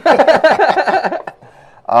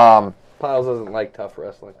 Piles doesn't like tough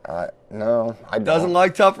wrestling. No, I don't. Doesn't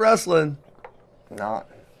like tough wrestling. Not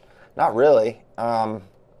really. Oh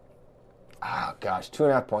gosh,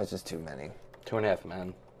 2.5 points is too many. 2.5,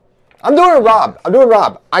 man. I'm doing Rob.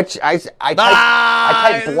 I typed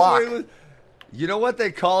block. You know what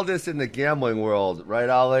they call this in the gambling world, right,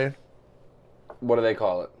 Ali? What do they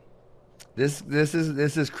call it? This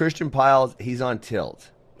is Christian Piles. He's on tilt.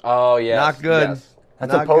 Oh yeah, not good. Yes.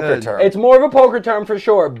 That's a poker term. It's more of a poker term for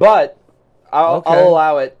sure, but I'll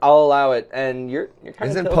allow it. And you're kind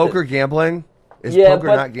Isn't of poker gambling? Is poker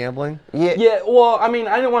not gambling? Yeah. Well, I mean,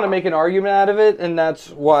 I didn't want to make an argument out of it, and that's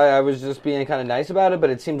why I was just being kind of nice about it. But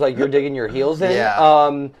it seems like you're digging your heels in. Yeah.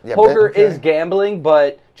 Poker is gambling,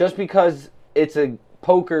 but just because it's a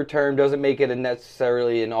poker term doesn't make it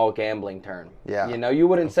necessarily an all gambling term. Yeah. You know, you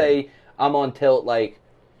wouldn't say I'm on tilt like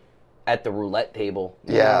at the roulette table.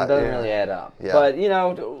 You know, it doesn't really add up. Yeah. But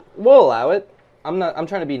we'll allow it. I'm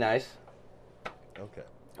trying to be nice. Okay.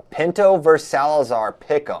 Pinto versus Salazar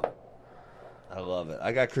pick'em. I love it.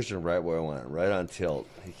 I got Christian right where I want, right on tilt.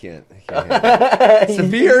 He can't handle it.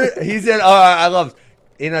 Severe. He's in. I love.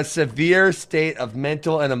 In a severe state of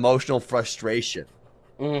mental and emotional frustration.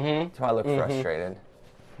 Mm-hmm. That's why I look frustrated.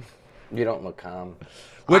 You don't look calm.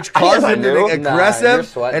 Which causes him to make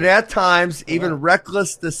aggressive and at times even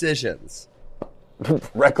reckless decisions.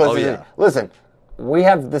 Reckless decisions. Listen, we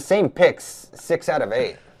have the same picks 6 out of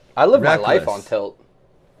 8. I live my life on tilt.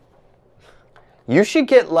 You should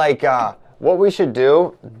get like. What we should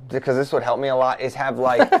do, because this would help me a lot, is have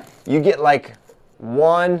like you get like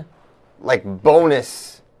one like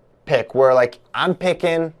bonus pick where like I'm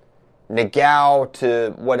picking Nagao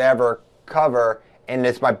to whatever cover, and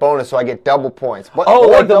it's my bonus, so I get double points. But,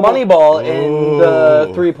 like the money ball in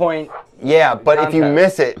the 3-point. Yeah, but contest. If you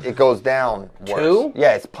miss it, it goes down worse. 2?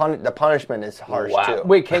 Yeah, it's the punishment is harsh too.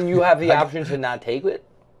 Wait, can you have the option to not take it?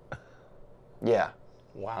 Yeah.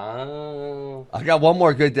 Wow. I got one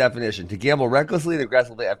more good definition. To gamble recklessly and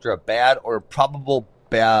aggressively after a bad or improbable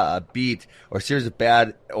beat or series of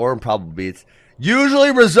bad or improbable beats,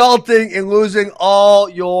 usually resulting in losing all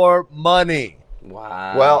your money.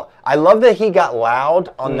 Wow. Well, I love that he got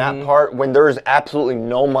loud on that part when there's absolutely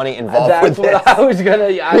no money involved That's with what this. I was going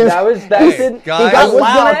to... Guys, he got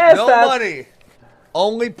loud. No money.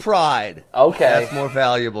 Only pride. Okay. That's more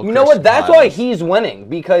valuable. You know what? That's why he's winning,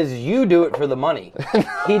 because you do it for the money.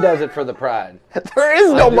 He does it for the pride. There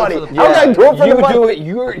is no money. How Yeah, can I do it for the money?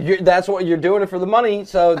 Do it. That's what you're doing it for the money.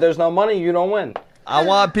 So there's no money, you don't win. I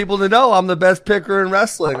want people to know I'm the best picker in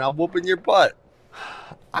wrestling. I'm whooping your butt.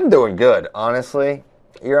 I'm doing good, honestly.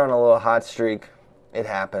 You're on a little hot streak. It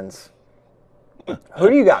happens. Who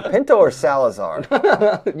do you got, Pinto or Salazar?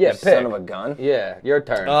 Yeah, pick. Son of a gun. Yeah, your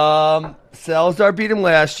turn. Salazar beat him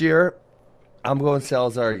last year. I'm going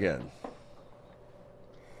Salazar again.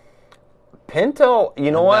 Pinto, you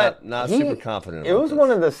know what? Not super confident. It was one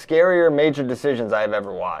of the scarier major decisions I've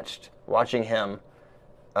ever watched. Watching him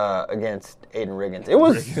against Aiden Riggins. It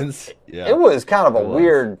was It was kind of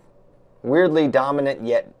a weirdly dominant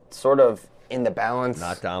yet sort of in the balance.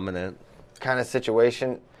 Not dominant. Kind of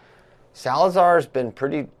situation. Salazar's been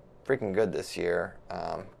pretty freaking good this year,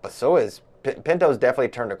 but so is Pinto's definitely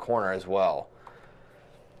turned a corner as well.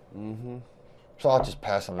 Mm-hmm. So I'll just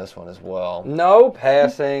pass on this one as well. No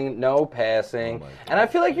passing. And I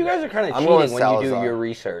feel like you guys are kind of cheating when you do your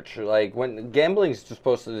research. Like, when gambling's just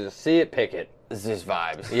supposed to just see it, pick it. It's just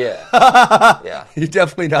vibes. Yeah. Yeah. You're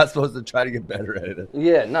definitely not supposed to try to get better at it.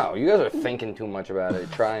 Yeah, no. You guys are thinking too much about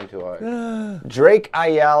it, trying too hard. Drake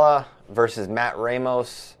Ayala versus Matt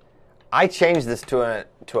Ramos. I changed this to a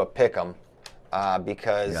pick'em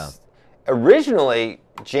because originally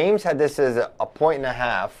James had this as a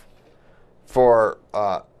 1.5 for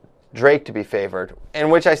Drake to be favored, in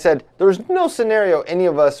which I said there's no scenario any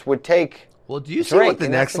of us would take. Well, do you see what the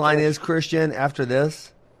next line is, Christian, after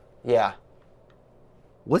this? Yeah.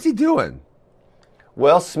 What's he doing?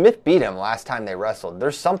 Well, Smith beat him last time they wrestled.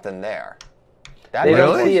 There's something there. They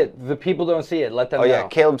don't see it. The people don't see it. Let them know. Oh, yeah.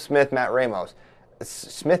 Caleb Smith, Matt Ramos.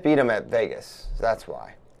 Smith beat him at Vegas. So that's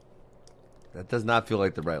why. That does not feel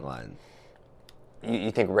like the right line.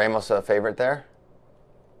 You think Ramos a favorite there?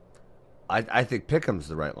 I think Pickham's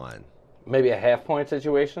the right line. Maybe a half-point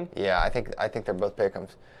situation? Yeah, I think they're both Pick'ems.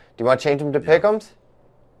 Do you want to change them to Pick'ems?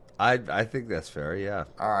 I think that's fair, yeah.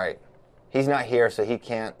 All right. He's not here, so he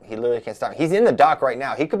literally can't stop. He's in the dock right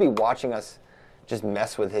now. He could be watching us just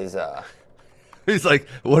mess with his... He's like,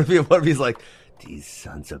 what if he's like, these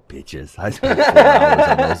sons of bitches. I spent 4 hours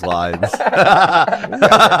on those lines. You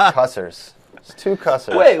guys are cussers. It's 2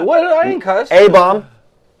 cussers. Wait, what? I didn't cuss. A-bomb.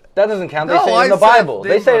 That doesn't count. They say it in the Bible.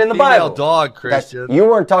 They say it in the Bible. Dog, Christian. You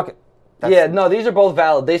weren't talking... Yeah, no, these are both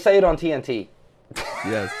valid. They say it on TNT.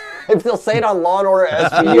 Yes. If they'll say it on Law and Order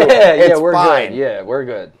SVU, it's we're fine. good. Yeah, we're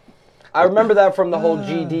good. I remember that from the whole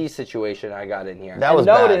GD situation I got in here. That was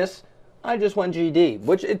bad. Notice, I just went GD,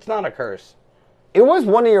 which it's not a curse. It was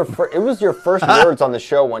one of your. It was your first words on the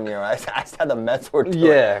show one year. I said the Mets were.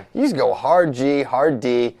 Yeah. You just go hard G, hard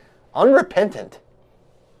D, unrepentant.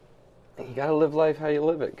 You gotta live life how you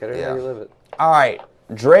live it. Get it how you live it. All right,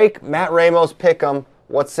 Drake, Matt Ramos, Pick'em.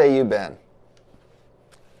 What say you, Ben?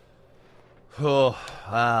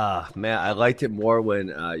 Man, I liked it more when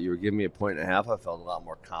you were giving me a 1.5. I felt a lot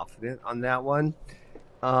more confident on that one.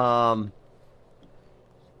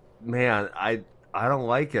 Man, I don't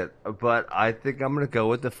like it, but I think I'm going to go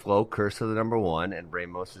with the flow curse of the number 1, and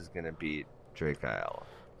Ramos is going to beat Drake Ayala.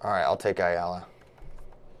 All right, I'll take Ayala.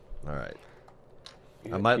 All right.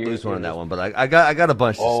 I might lose one on that one, but I got a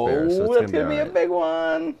bunch to spare, so it's that's going to be a big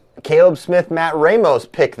one. Caleb Smith, Matt Ramos,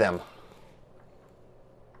 pick them.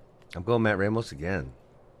 I'm going Matt Ramos again.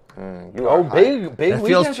 Big That weekend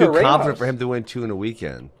feels too for Ramos. confident for him to win 2 in a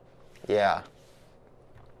weekend. Yeah.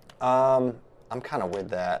 I'm kind of with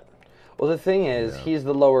that. Well, the thing is, he's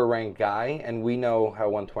the lower-ranked guy, and we know how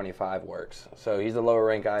 125 works. So he's the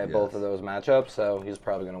lower-ranked guy at both of those matchups, so he's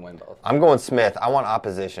probably going to win both. I'm going Smith. I want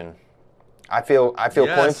opposition. I feel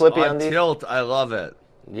coin flippy on these. Tilt, I love it.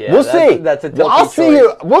 Yeah, we'll see. That's a tilty well, I'll choice. see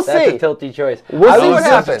you. We'll That's see. a tilty choice. We'll see what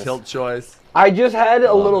happens. Tilt choice. I just had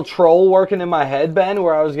a little troll working in my head, Ben,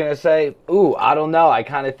 where I was going to say, I don't know. I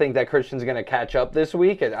kind of think that Christian's going to catch up this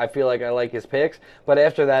week, and I feel like I like his picks. But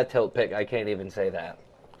after that tilt pick, I can't even say that.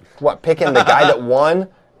 What, picking the guy that won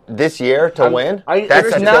this year to win?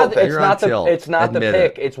 That's a tilt pick. It's not the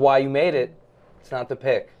pick. It's why you made it. It's not the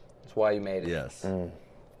pick. It's why you made it. Yes.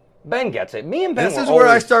 Ben gets it. Me and Ben This is where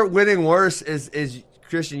I start winning worse is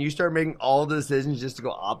Christian, you start making all the decisions just to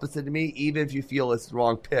go opposite of me, even if you feel it's the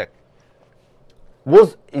wrong pick.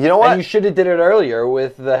 You know what? And you should have did it earlier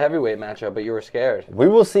with the heavyweight matchup, but you were scared. We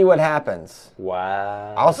will see what happens.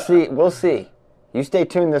 Wow. I'll see. We'll see. You stay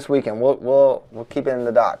tuned this weekend. We'll keep it in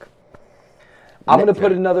the dock. I'm going to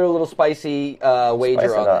put another little spicy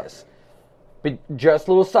wager on this. But just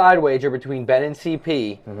a little side wager between Ben and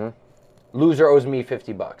CP. Mm-hmm. Loser owes me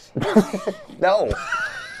 $50. No.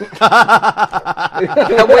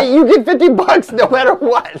 Wait, you get $50 no matter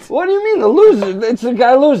what. What do you mean the loser? It's the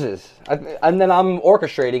guy loses, and then I'm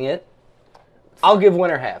orchestrating it. I'll give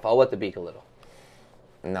winner half. I'll wet the beak a little.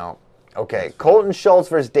 No. Okay, Colton Schultz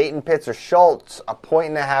versus Dayton Pitts, or Schultz, a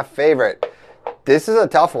 1.5 favorite. This is a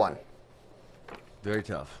tough one. Very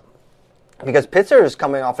tough. Because Pitzer is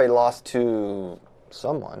coming off a loss to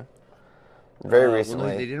someone very recently.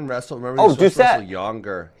 Well, they didn't wrestle. Remember, he was supposed to Doucette. wrestle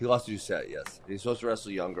Younger. He lost to Doucette, yes. He's supposed to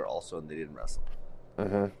wrestle Younger also, and they didn't wrestle.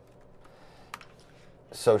 Mm-hmm.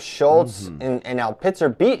 So Schultz, and now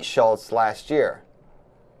Pitzer beat Schultz last year.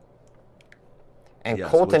 And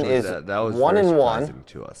Yes, Colton which was is that was 1-1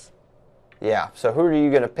 to us. Yeah. So who are you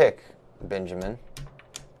going to pick, Benjamin?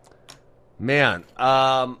 Man,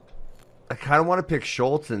 I kind of want to pick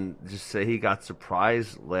Schultz and just say he got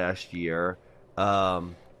surprised last year.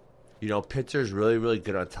 Pitzer's really, really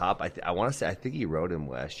good on top. I want to say I think he rode him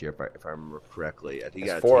last year if I remember correctly. I think he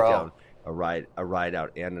got a takedown, a ride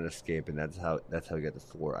out, and an escape, and that's how he got the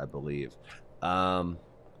 4, I believe.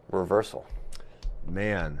 Reversal.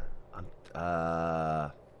 Man, I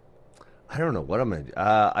don't know what I'm gonna do.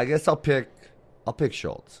 I guess I'll pick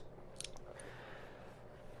Schultz.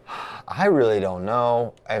 I really don't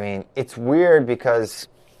know. I mean, it's weird because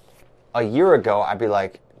a year ago I'd be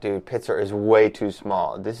like, dude, Pitzer is way too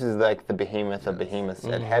small. This is like the behemoth of behemoths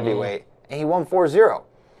at heavyweight, and he won 4-0.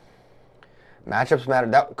 Matchups matter.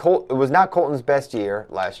 It was not Colton's best year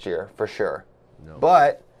last year, for sure. No.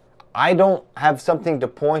 But I don't have something to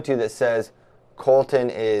point to that says Colton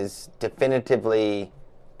is definitively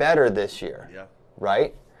better this year. Yeah.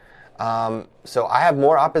 Right? So I have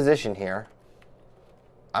more opposition here.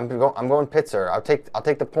 I'm going Pitzer. I'll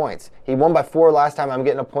take the points. He won by 4 last time. I'm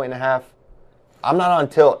getting a 1.5. I'm not on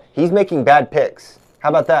tilt. He's making bad picks. How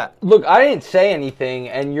about that? Look, I didn't say anything,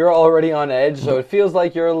 and you're already on edge, so it feels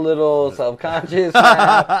like you're a little self-conscious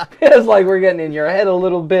now. Feels like we're getting in your head a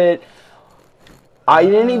little bit. I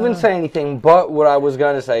didn't even say anything, but what I was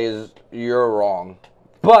going to say is you're wrong.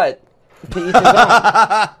 But to each his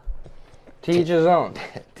own. To each his own.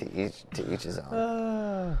 To each his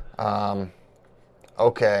own.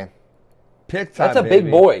 Okay. Pick time, That's a big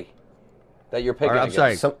boy that you're picking I'm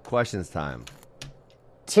against. sorry, questions time.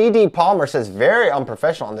 TD Palmer says, very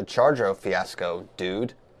unprofessional on the Charger fiasco,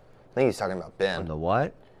 dude. I think he's talking about Ben. On the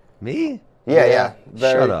what? Me? Yeah.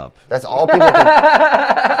 Shut up. That's all people can...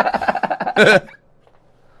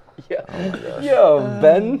 Yeah. Oh yo,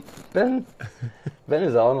 Ben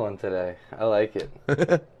is on one today. I like it.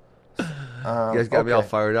 You guys got me all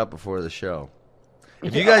fired up before the show.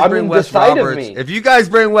 If you Yeah, guys bring Wes Roberts, me. if you guys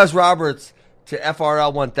bring Wes Roberts to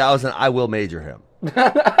FRL 1000, I will major him.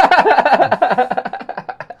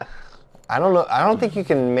 I don't know. I don't think you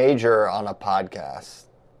can major on a podcast.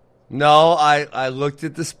 No, I looked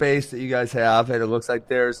at the space that you guys have, and it looks like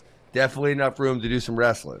there's definitely enough room to do some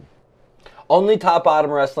wrestling. Only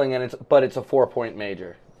top-bottom wrestling, but it's a 4-point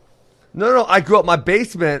major. No, I grew up in my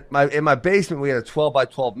basement. In my basement, we had a 12 by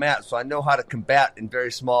 12 mat, so I know how to combat in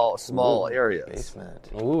very small areas. Basement.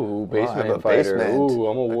 Ooh, I have basement a fighter. basement. Ooh,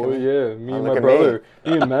 I'm a warrior. Yeah, me and look my at brother,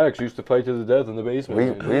 me and Max used to fight to the death in the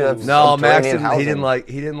basement. We have No, Max subterranean housing.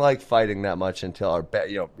 he didn't like fighting that much until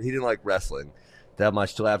he didn't like wrestling that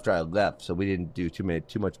much till after I left, so we didn't do too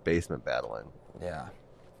much basement battling. Yeah.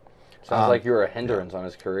 Sounds like you were a hindrance on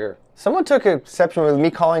his career. Someone took exception with me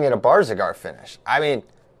calling it a Barzigar finish. I mean,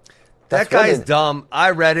 That guy's dumb. I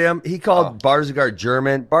read him. He called Barzigar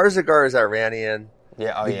German. Barzigar is Iranian.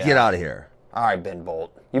 Yeah. Get out of here. All right, Ben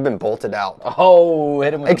Bolt. You've been bolted out. Oh,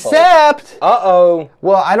 hit him with the Except, Uh-oh.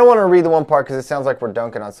 well, I don't want to read the one part because it sounds like we're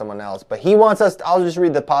dunking on someone else. But he wants us. I'll just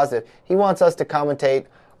read the positive. He wants us to commentate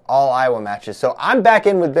all Iowa matches. So I'm back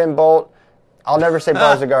in with Ben Bolt. I'll never say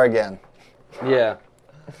Barzigar again. Yeah.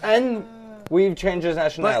 And we've changed his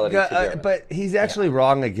nationality to German. But he's actually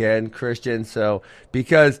wrong again, Christian. So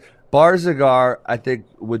because Barzigar, I think,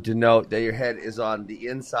 would denote that your head is on the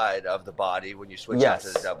inside of the body when you switch out to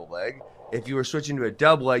the double leg. If you were switching to a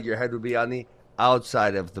double leg, your head would be on the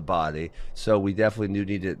outside of the body. So we definitely do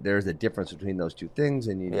need to. There's a difference between those two things,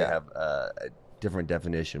 and you need to have a different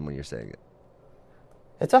definition when you're saying it.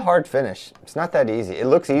 It's a hard finish. It's not that easy. It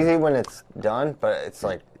looks easy when it's done, but it's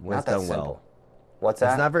like When not it's that done simple. well. What's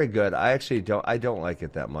that? It's not very good. I actually don't. I don't like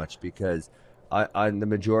it that much because on the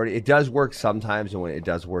majority, it does work sometimes, and when it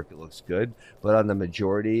does work, it looks good. But on the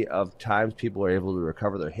majority of times, people are able to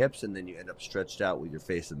recover their hips, and then you end up stretched out with your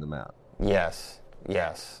face in the mat. Yes.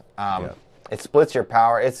 It splits your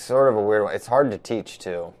power. It's sort of a weird one. It's hard to teach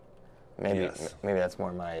too. Maybe that's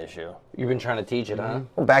more my issue. You've been trying to teach it, huh?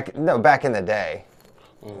 Well, back in the day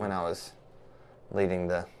when I was leading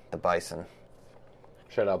the Bison.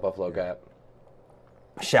 Shout out Buffalo Gap.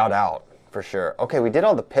 Shout out, for sure. Okay, we did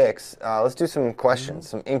all the picks. Let's do some questions,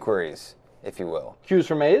 some inquiries, if you will. Cues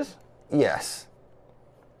from Maze? Yes.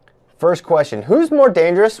 First question, who's more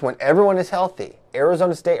dangerous when everyone is healthy?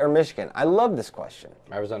 Arizona State or Michigan? I love this question.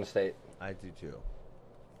 Arizona State. I do too.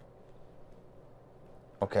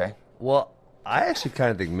 Okay. Well, I actually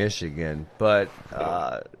kind of think Michigan, but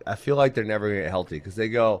I feel like they're never going to get healthy because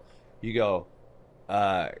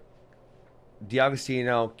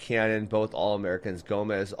D'Agostino, Cannon, both All-Americans.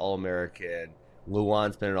 Gomez, All-American.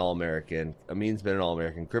 Luan's been an All-American. Amin's been an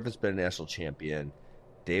All-American. Griffith's been a national champion.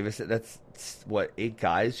 Davis, that's, 8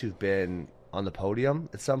 guys who've been on the podium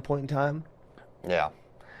at some point in time? Yeah.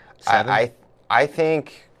 7? I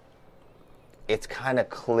think it's kind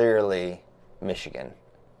of clearly Michigan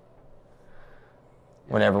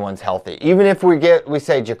when everyone's healthy. Even if we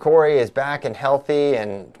say Ja'Cory is back and healthy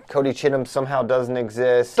and Cody Chittum somehow doesn't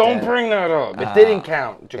exist. Don't bring that up. It didn't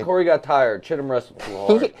count. Ja'Cory got tired. Chittum wrestled too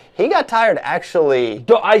hard. He got tired, actually.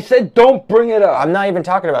 I said don't bring it up. I'm not even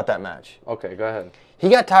talking about that match. Okay, go ahead. He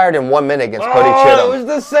got tired in 1 minute against Cody Chittum. It was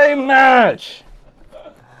the same match.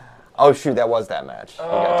 Oh, shoot, that was that match. He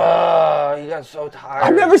got so tired.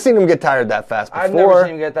 I've never seen him get tired that fast before. I've never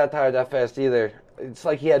seen him get that tired that fast either. It's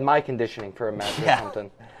like he had my conditioning for a match or something.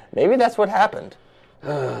 Maybe that's what happened.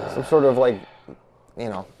 Some sort of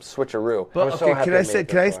switcheroo. But so happy I made it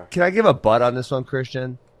that far. can I give a butt on this one,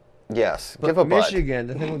 Christian? Yes, But give a butt. Michigan,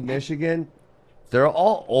 the thing with Michigan, they're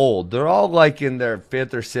all old. They're all like in their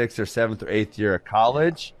 5th or 6th or 7th or 8th year of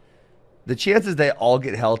college. The chances they all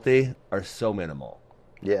get healthy are so minimal.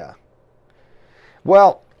 Yeah.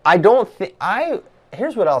 Well, I don't think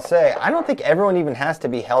here's what I'll say. I don't think everyone even has to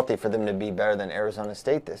be healthy for them to be better than Arizona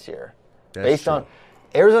State this year. That's Based true. on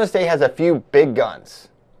Arizona State has a few big guns,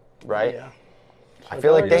 right? Yeah. I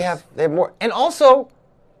feel like they have more. And also,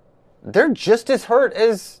 they're just as hurt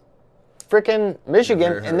as freaking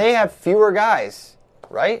Michigan, and they have fewer guys,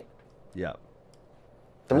 right? Yeah.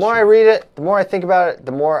 The more I read it, the more I think about it,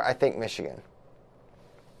 the more I think Michigan.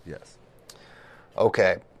 Yes.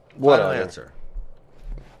 Okay. Final answer.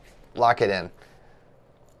 Lock it in.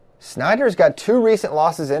 Snyder's got 2 recent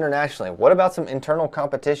losses internationally. What about some internal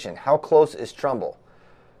competition? How close is Trumbull?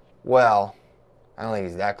 Well, I don't think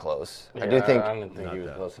he's that close. Yeah, I do think. I don't think he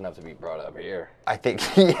was close enough to be brought up here. I think,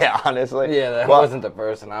 yeah, honestly. Yeah, that wasn't the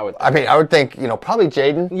person I would think. I mean, I would think, probably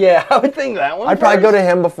Jaden. Yeah, I would think that one. I'd probably go to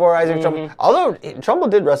him before Isaac Trumbull. Although Trumbull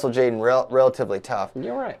did wrestle Jaden relatively tough.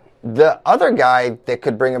 You're right. The other guy that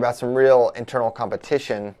could bring about some real internal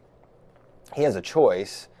competition, he has a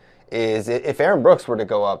choice, is if Aaron Brooks were to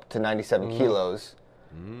go up to 97 kilos,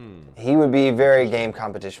 he would be very game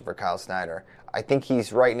competition for Kyle Snyder. I think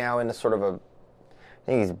he's right now in a sort of I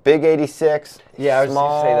think he's big 86. Yeah, I was going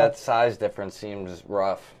small. to say that size difference seems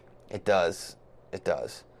rough. It does.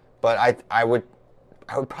 But I would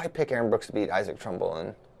probably pick Aaron Brooks to beat Isaac Trumbull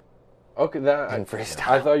in freestyle.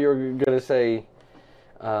 I thought you were going to say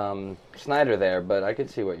Snyder there, but I could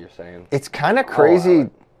see what you're saying. It's kind of crazy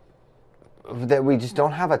that we just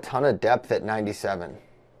don't have a ton of depth at 97.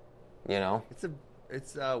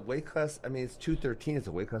 It's a weight class. I mean, it's 213. It's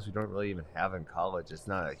a weight class we don't really even have in college. It's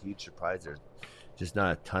not a huge surprise. There's just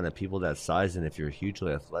not a ton of people that size, and if you're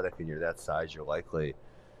hugely athletic and you're that size, you're likely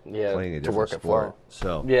playing a different work at sport. flow.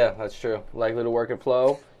 So yeah, that's true. Likely to work at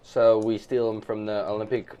flow. So we steal them from the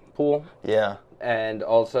Olympic pool. Yeah. And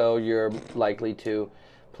also, you're likely to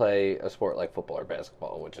play a sport like football or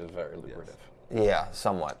basketball, which is very lucrative. Yeah,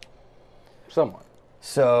 somewhat.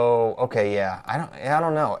 So okay, yeah, I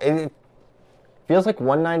don't know. It feels like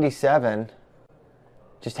 197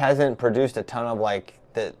 just hasn't produced a ton of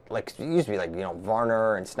it used to be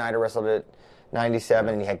Varner and Snyder wrestled at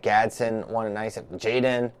 97, and you had Gadsden won at 97.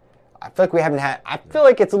 Jaden, I feel like we haven't had. I feel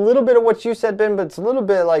like it's a little bit of what you said, Ben, but it's a little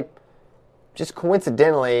bit just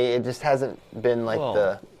coincidentally, it just hasn't been not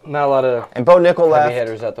a lot of and Bo Nickel left.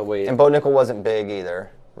 hitters at the weight, and Bo Nickel wasn't big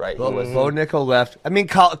either, right? Bo Nickel left. I mean,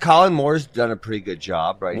 Colin Moore's done a pretty good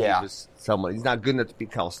job, right? Yeah. He was he's not good enough to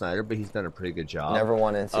beat Kyle Snyder, but he's done a pretty good job. Never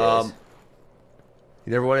won NCAAs. He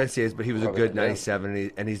never won NCAAs, but he was Probably a good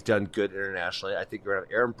 97, and he's done good internationally. I think we're going to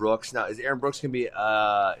have Aaron Brooks. Now, is Aaron Brooks going to be,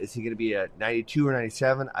 is he going to be a 92 or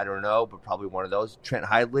 97? I don't know, but probably one of those. Trent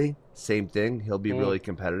Hidley, same thing. He'll be really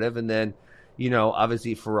competitive. And then,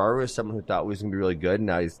 obviously Ferraro is someone who thought was going to be really good.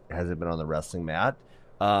 Now he hasn't been on the wrestling mat.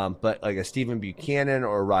 But like a Stephen Buchanan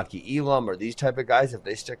or a Rocky Elam or these type of guys, if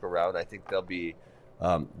they stick around, I think they'll be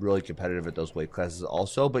really competitive at those weight classes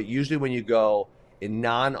also. But usually when you go in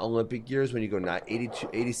non-Olympic years, when you go 82,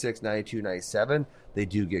 86, 92, 97, they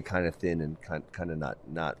do get kind of thin and kind of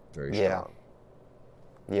not very strong.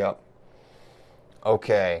 Yep.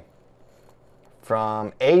 Okay.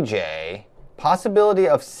 From AJ, possibility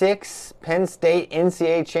of 6 Penn State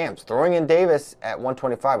NCAA champs, throwing in Davis at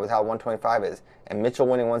 125 with how 125 is, and Mitchell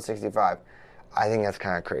winning 165. I think that's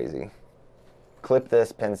kind of crazy. Clip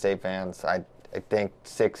this, Penn State fans. I think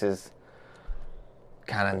 6 is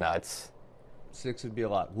kind of nuts. 6 would be a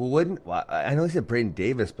lot. I know he said Braden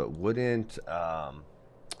Davis, but wouldn't are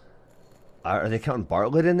they counting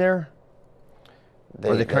Bartlett in there?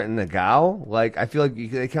 Or are they counting Nagao? I feel like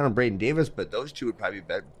they count Braden Davis, but those two would probably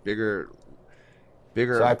be bigger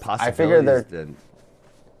possibilities. I figure than.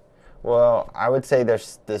 Well, I would say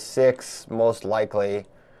there's the 6 most likely: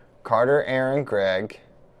 Carter, Aaron, Greg,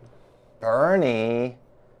 Bernie,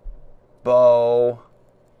 Bo,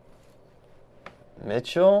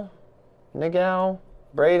 Mitchell, Nagao,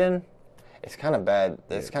 Braden. It's kind of bad.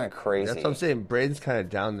 It's kind of crazy. That's what I'm saying. Braden's kind of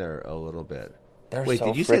down there a little bit. Wait, so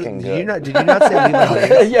did you say? Did you not say Levi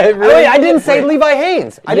Haynes? Yeah, really? Wait, I didn't say Levi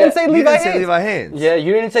Haynes. I didn't say Levi Haynes. Say Levi Haynes. Yeah,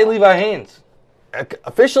 you didn't say Levi Haynes.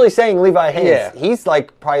 Officially saying Levi Haynes. Yeah. He's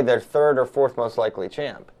probably their 3rd or 4th most likely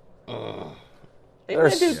champ. They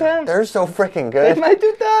might do 10. They're so freaking good. They might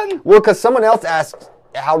do 10. Well, because someone else asked,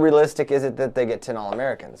 how realistic is it that they get 10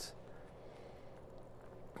 All-Americans?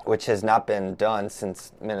 Which has not been done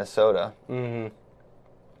since Minnesota. Mm-hmm.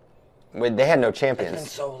 They had no champions. It's been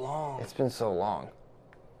so long. It's been so long.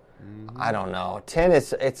 Mm-hmm. I don't know. 10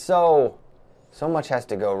 it's so much has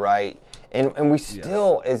to go right. And we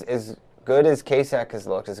still, as good as Kasek has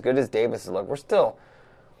looked, as good as Davis has looked,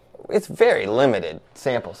 it's very limited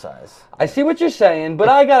sample size. I see what you're saying, but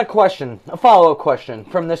I got a follow-up question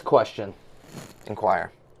from this question.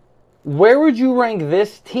 Inquire. Where would you rank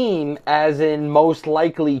this team as in most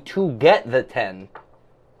likely to get the 10?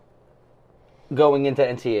 going into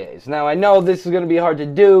NCAAs. Now, I know this is going to be hard to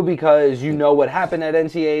do because you know what happened at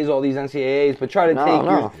NCAAs, all these NCAAs, but try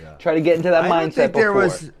to try to get into that mindset before.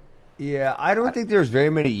 I don't think there's very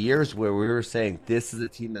many years where we were saying this is a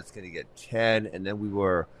team that's going to get 10, and then we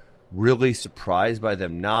were really surprised by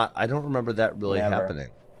them not. I don't remember that really happening.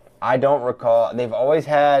 I don't recall. They've always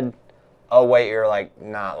had, oh, wait, you're like,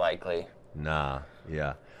 not likely. Nah,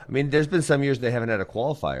 yeah. I mean, there's been some years they haven't had a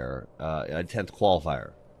qualifier, a 10th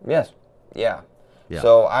qualifier. Yes, yeah.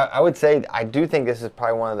 So I would say I do think this is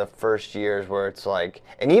probably one of the first years where it's like,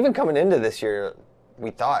 and even coming into this year, we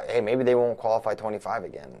thought, hey, maybe they won't qualify 25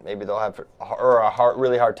 again. Maybe they'll have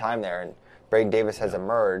really hard time there. And Braden Davis has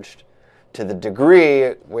emerged to the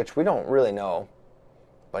degree which we don't really know,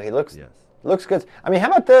 but he looks good. I mean, how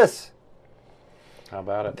about this? How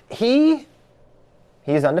about it? He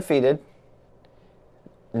is undefeated.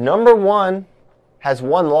 Number one has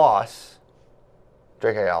one loss.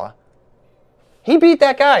 Drake Ayala. He beat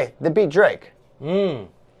that guy that beat Drake.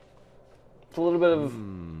 It's a little bit of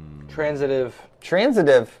transitive. He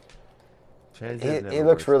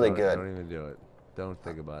looks really good. Don't even do it. Don't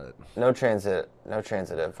think about it. No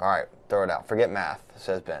transitive. All right, throw it out. Forget math,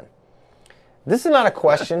 says Ben. This is not a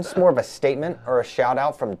question. It's more of a statement or a shout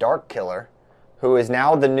out from Dark Killer, who is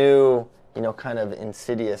now the new, kind of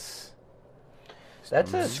insidious.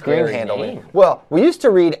 That's a screen scary handle. name. Well, we used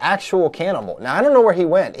to read Actual Cannibal. Now I don't know where he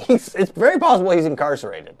went. It's very possible he's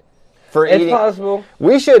incarcerated. It's possible.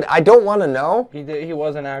 I don't want to know. He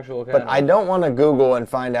was an actual cannibal. But I don't want to Google and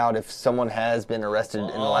find out if someone has been arrested in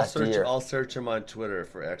the last year. I'll search him on Twitter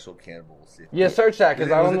for Actual Cannibal. Search that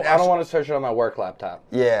because I don't want to search it on my work laptop.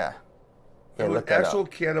 Yeah. Look that Actual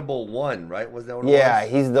up. Cannibal 1, right? Was that what it was? Yeah,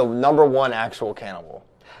 he's the number one actual cannibal.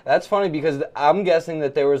 That's funny because I'm guessing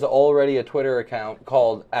that there was already a Twitter account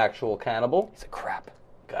called Actual Cannibal. It's a crap.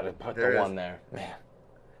 Gotta put the one there. Man.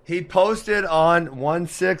 He posted on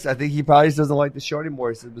 1-6. I think he probably just doesn't like the show anymore.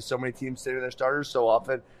 He said with so many teams sitting their starters so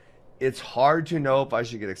often, it's hard to know if I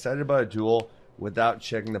should get excited about a duel without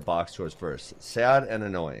checking the box scores first. Sad and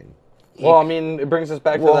annoying. Well, I mean, it brings us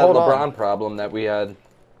back to that LeBron problem that we had.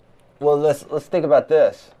 Well, let's think about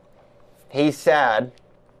this. He's sad.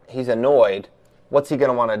 He's annoyed. What's he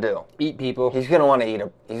gonna want to do? Eat people. He's gonna want to eat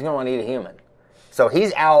a human. So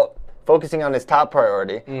he's out focusing on his top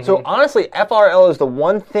priority. Mm-hmm. So honestly, FRL is the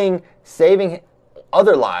one thing saving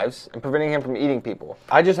other lives and preventing him from eating people.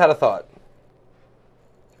 I just had a thought.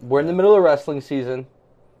 We're in the middle of wrestling season.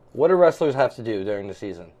 What do wrestlers have to do during the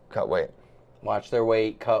season? Cut weight. Watch their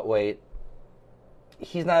weight, cut weight.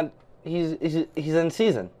 He's in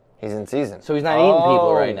season. He's in season. So he's not eating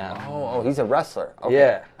people right now. Oh, he's a wrestler. Okay.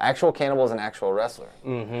 Yeah. Actual Cannibal is an actual wrestler.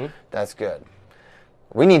 Mm-hmm. That's good.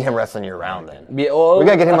 We need him wrestling year-round then. Yeah, well, we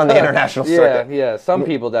got to get him on the international circuit. Yeah. Some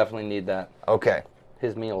people definitely need that. Okay.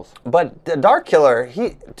 His meals. But the Dark Killer,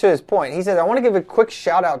 to his point, he said, I want to give a quick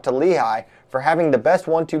shout-out to Lehigh for having the best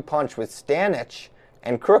 1-2 punch with Stanich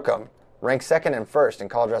and Crookham, ranked second and first in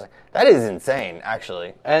college wrestling. That is insane,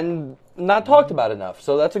 actually. And not talked about enough,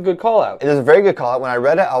 so that's a good call-out. It is a very good call-out. When I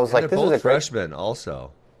read it, I was like, this is a great... freshmen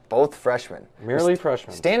also. Both freshmen. Merely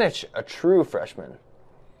freshmen. Stanich, a true freshman.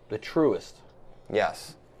 The truest.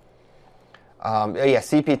 Yes.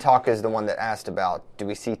 CP Talk is the one that asked about, do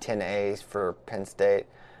we see 10 A's for Penn State?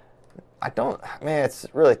 It's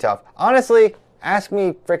really tough. Honestly, ask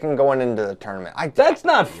me freaking going into the tournament. That's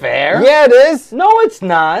not fair. Yeah, it is. No, it's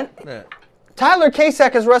not. Tyler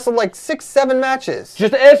Kasek has wrestled like 6-7 matches.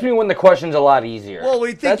 Just ask me when the question's a lot easier. Well,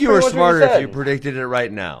 we think you were smarter if you predicted it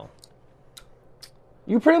right now.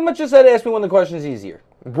 You pretty much just said ask me when the question's easier.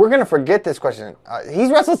 We're going to forget this question.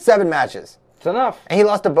 He's wrestled 7 matches. It's enough. And he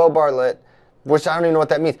lost to Bo Bartlett, which I don't even know what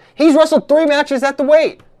that means. He's wrestled 3 matches at the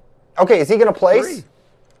weight. Okay, is he going to place?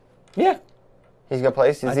 3. Yeah. He's going to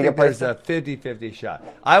place? I think there's a 50-50 shot.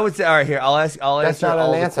 I would say, all right, here, I'll answer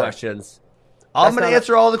all the questions. I'm going to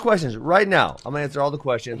answer all the questions right now. I'm going to answer all the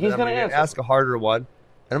questions. He's going to ask a harder one,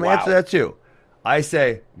 and I'm going to answer that too. I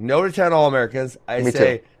say no to 10 All-Americans. I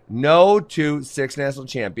say no to 6 national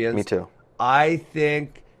champions. Me too. I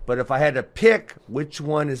think, but if I had to pick which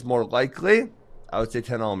one is more likely, I would say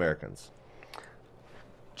 10 All-Americans.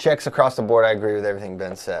 Checks across the board. I agree with everything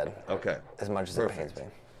Ben said. Okay. As much as it pains me.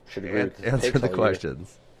 Should agree with answer the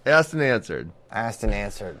questions. Asked and answered. Asked and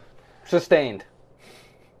answered. Sustained.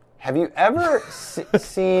 Have you ever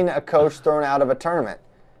seen a coach thrown out of a tournament?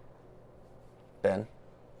 Ben?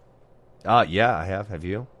 Yeah, I have. Have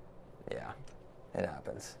you? Yeah. It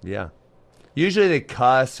happens. Yeah. Usually they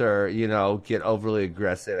cuss or, get overly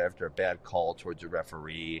aggressive after a bad call towards a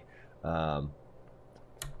referee.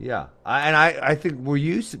 Yeah. I think, were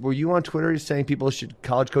you on Twitter saying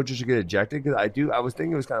college coaches should get ejected? Because I was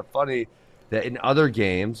thinking it was kind of funny that in other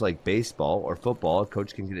games like baseball or football, a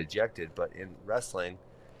coach can get ejected, but in wrestling,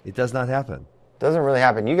 it does not happen. Doesn't really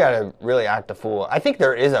happen. You got to really act a fool. I think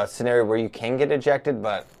there is a scenario where you can get ejected,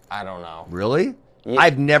 but I don't know. Really? Yeah.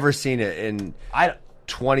 I've never seen it in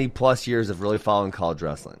 20 plus years of really following college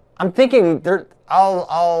wrestling. I'm thinking there.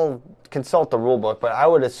 I'll consult the rule book, but I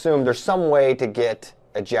would assume there's some way to get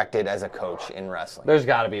ejected as a coach in wrestling. There's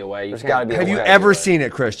got to be a way. There's got to be. Have you ever seen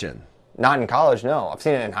it, Christian? Not in college, no. I've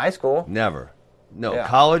seen it in high school. Never. No. Yeah.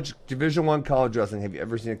 College, Division I college wrestling, have you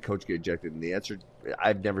ever seen a coach get ejected? And the answer,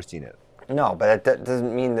 I've never seen it. No, but that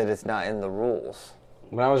doesn't mean that it's not in the rules.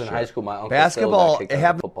 When I was in high school, my uncle basketball, Phil got it kicked out of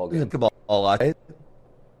happens a football game. basketball a lot.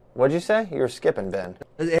 What'd you say? You were skipping, Ben.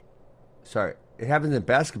 Sorry. It happens in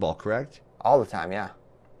basketball, correct? All the time, yeah.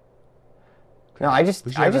 No, I just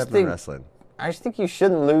think you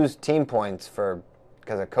shouldn't lose team points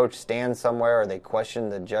because a coach stands somewhere or they question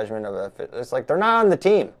the judgment of a. It's like they're not on the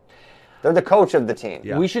team. They're the coach of the team.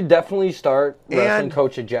 Yeah. We should definitely start wrestling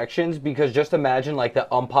coach ejections because just imagine like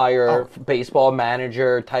the umpire, baseball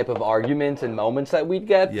manager type of arguments and moments that we'd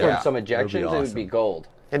get from some ejections. Awesome. It would be gold.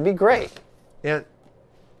 It'd be great. And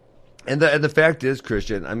the fact is,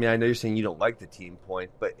 Christian, I mean, I know you're saying you don't like the team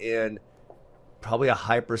point, but in probably a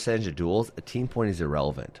high percentage of duels, a team point is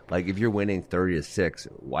irrelevant. Like if you're winning 30-6,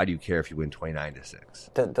 why do you care if you win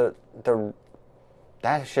 29-6?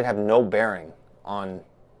 That should have no bearing on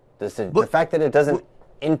this. The fact that it doesn't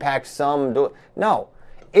impact some. No,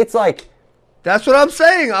 it's like. That's what I'm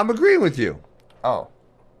saying. I'm agreeing with you. Oh.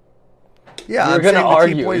 Yeah, You're going to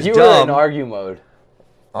argue. You were in argue mode.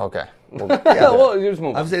 Okay. Well, well, just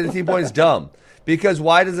move on. I'm saying the team point is dumb. Because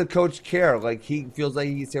why does a coach care? Like, he feels like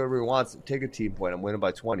he can say whatever he wants. Take a team point. I'm winning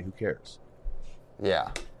by 20. Who cares?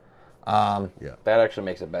 Yeah. That actually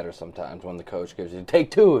makes it better sometimes when the coach gives you,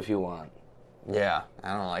 take 2 if you want. Yeah.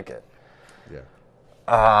 I don't like it.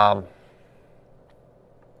 Yeah.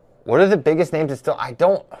 What are the biggest names that still...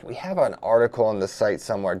 We have an article on the site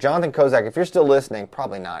somewhere. Jonathan Kozak, if you're still listening,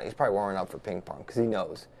 probably not. He's probably warming up for ping pong because he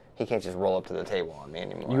knows he can't just roll up to the table on me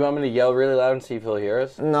anymore. You want me to yell really loud and see if he'll hear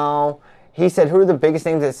us? No. He said, who are the biggest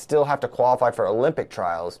names that still have to qualify for Olympic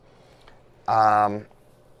trials? I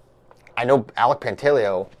know Alec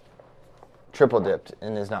Pantaleo triple-dipped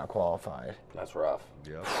and is not qualified. That's rough.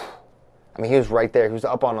 Yeah. I mean, he was right there. He was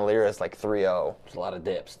up on Alira's like 3-0. There's a lot of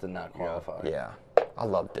dips to not qualify. Yeah. I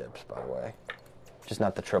love dips, by the way. Just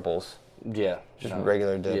not the triples. Yeah. Just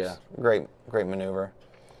regular dips. Yeah. Great maneuver.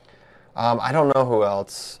 I don't know who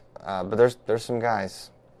else, but there's some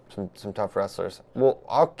guys. Some tough wrestlers. Well,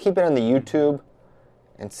 I'll keep it on the YouTube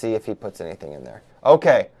and see if he puts anything in there.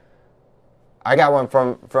 Okay. I got one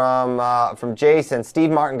from Jason. Steve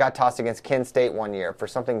Martin got tossed against Kent State one year for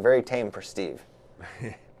something very tame for Steve.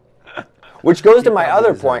 Which goes to my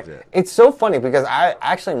other point. It's so funny because I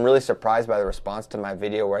actually am really surprised by the response to my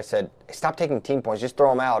video where I said, stop taking team points, just throw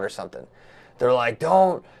them out or something. They're like,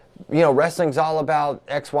 don't, wrestling's all about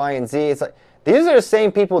X, Y, and Z. It's like, these are the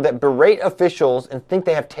same people that berate officials and think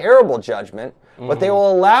they have terrible judgment, but they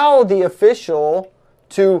will allow the official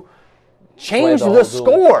to change the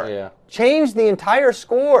score. Yeah. Change the entire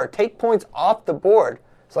score. Take points off the board.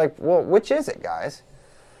 It's like, well, which is it, guys?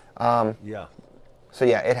 Yeah. So,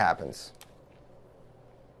 yeah, it happens.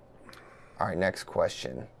 All right, next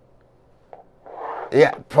question.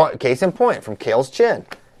 Yeah, case in point from Kale's Chin.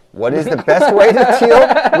 What is the best way to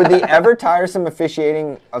deal with the ever-tiresome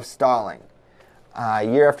officiating of stalling?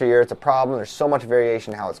 Year after year, it's a problem. There's so much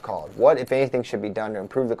variation in how it's called. What, if anything, should be done to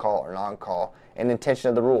improve the call or non-call and intention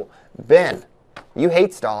of the rule? Ben, you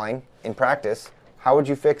hate stalling in practice. How would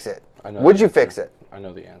you fix it? Would you fix it? I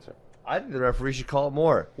know the answer. I think the referee should call it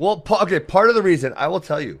more. Well, okay, part of the reason, I will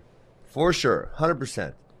tell you, for sure,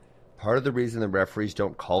 100%, part of the reason the referees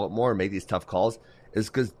don't call it more and make these tough calls is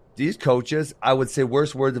because these coaches, I would say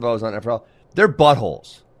worse words if I was on FRL, they're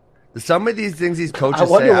buttholes. Some of these things these coaches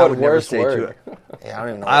say, I would never say to. Yeah, I don't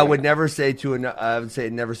even know. I would never say to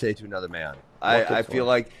another man. I feel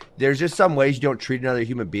like there's just some ways you don't treat another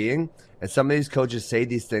human being, and some of these coaches say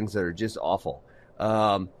these things that are just awful.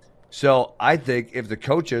 So I think if the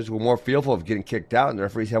coaches were more fearful of getting kicked out and the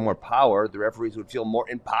referees had more power, the referees would feel more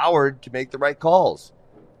empowered to make the right calls,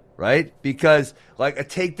 right? Because like a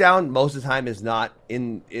takedown most of the time is not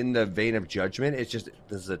in the vein of judgment. It's just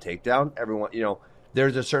this is a takedown. Everyone,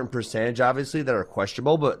 there's a certain percentage, obviously, that are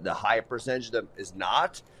questionable, but the high percentage of them is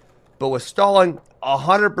not. But with stalling,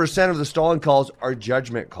 100% of the stalling calls are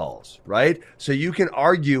judgment calls, right? So you can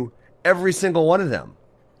argue every single one of them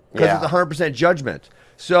because it's 100% judgment.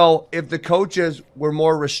 So if the coaches were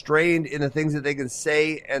more restrained in the things that they can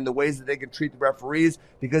say and the ways that they can treat the referees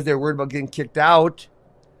because they're worried about getting kicked out,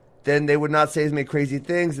 then they would not say as many crazy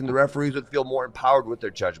things, and the referees would feel more empowered with their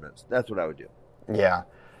judgments. That's what I would do. Yeah.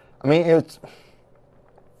 I mean,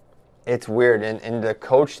 it's weird, and the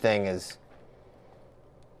coach thing is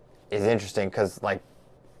interesting because, like,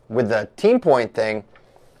 with the team point thing,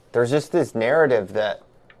 there's just this narrative that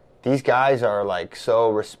these guys are, like, so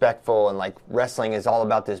respectful, and, like, wrestling is all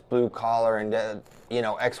about this blue collar and,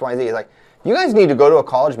 X, Y, Z. It's like, you guys need to go to a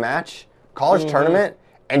college match, tournament,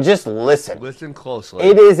 and just listen. Listen closely.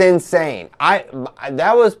 It is insane.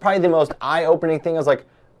 That was probably the most eye-opening thing. I was like,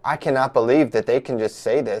 I cannot believe that they can just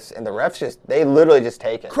say this, and the refs they literally just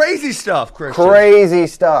take it. Crazy stuff, Christian. Crazy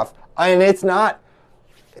stuff. And it's not,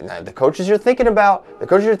 the coaches you're thinking about,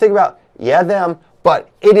 yeah, them, but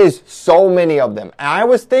it is so many of them. And I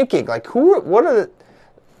was thinking, like, what are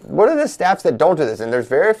the staffs that don't do this? And there's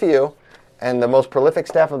very few, and the most prolific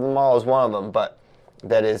staff of them all is one of them, but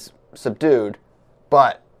that is subdued.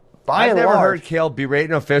 But by and large, I've never heard Kale berate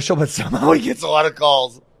an official, but somehow he gets a lot of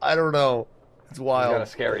calls. I don't know. It's wild. He's got a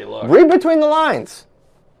scary look. Read between the lines.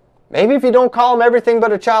 Maybe if you don't call him everything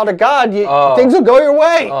but a child of God, things will go your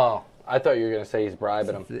way. Oh, I thought you were going to say he's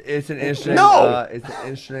bribing him. It's an interesting. It's an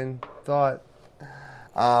interesting thought.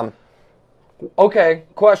 Okay,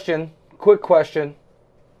 quick question.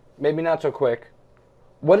 Maybe not so quick.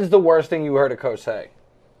 What is the worst thing you heard a coach say?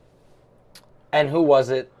 And who was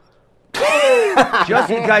it? Just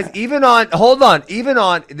guys, even on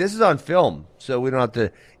this is on film, so we don't have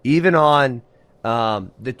to. Even on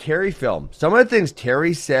the Terry film, some of the things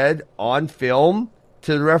Terry said on film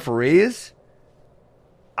to the referees,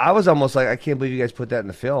 I was almost like, I can't believe you guys put that in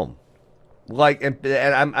the film. Like, and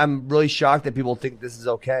I'm really shocked that people think this is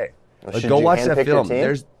okay. Like, go watch that film.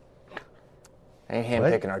 I ain't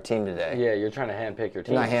handpicking our team today. Yeah, you're trying to handpick your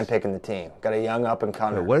team. You're not handpicking the team. Got a young up and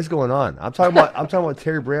coming. What is going on? I'm talking about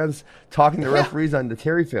Terry Brand's talking to referees on the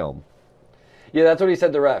Terry film. Yeah, that's what he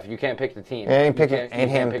said to ref. You can't pick the team. Ain't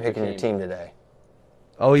handpicking your team today.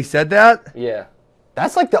 Oh, he said that? Yeah.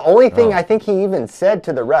 That's like the only thing I think he even said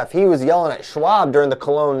to the ref. He was yelling at Schwab during the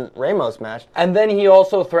Cologne-Ramos match. And then he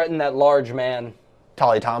also threatened that large man,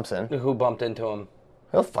 Tolly Thompson, who bumped into him.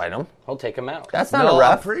 He'll fight him. He'll take him out. That's not a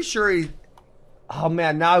ref. I'm pretty sure he... Oh,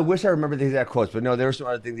 man, now I wish I remembered the exact quotes. But no, there were some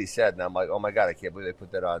other things he said, and I'm like, oh, my God, I can't believe they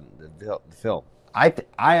put that on the film. I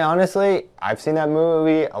honestly, I've seen that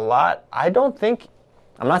movie a lot. I'm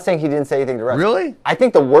not saying he didn't say anything to ref. Really? I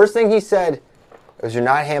think the worst thing he said was, you're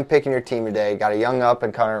not handpicking your team today. Got a young up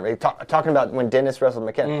and coming. Talking about when Dennis wrestled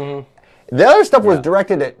McKenna. Mm-hmm. The other stuff was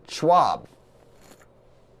directed at Schwab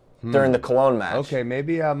during the Cologne match. Okay,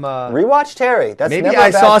 maybe I'm... Rewatch Terry. That's maybe never a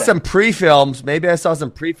I bad saw thing. some pre-films. Maybe I saw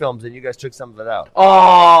some pre-films and you guys took some of it out.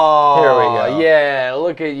 Oh, here we go. Yeah,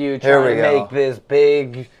 look at you trying to make this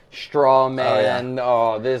big straw man.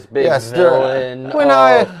 Oh, this big villain.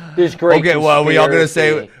 This great. Okay, well, we're all gonna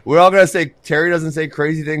say Terry doesn't say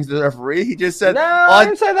crazy things to the referee. He just said, no, I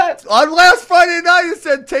didn't say that. On last Friday night, he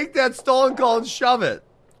said, take that stolen call and shove it.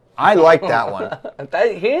 I like that one.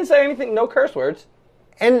 He didn't say anything. No curse words.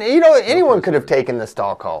 And, anyone could have taken the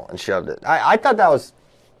stall call and shoved it. I thought that was...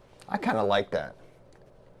 I kind of like that.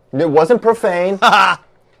 It wasn't profane.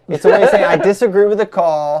 It's a way of saying, I disagree with the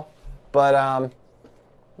call, but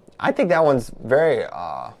I think that one's very...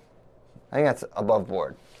 I think that's above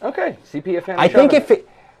board. Okay, CP fan. I think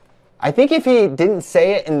if he didn't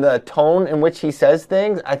say it in the tone in which he says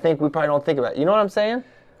things, I think we probably don't think about it. You know what I'm saying?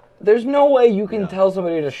 There's no way you can tell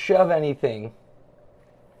somebody to shove anything.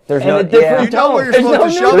 There's no different You know where you're There's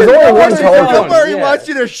supposed to no shove There's it. only one tone. Where he wants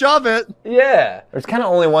you to shove it. Yeah. There's kind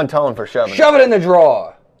of only one tone for shoving. Shove it in the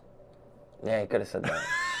drawer. Yeah, he could have said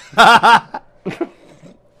that.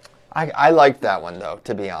 I liked that one, though,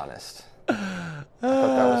 to be honest. I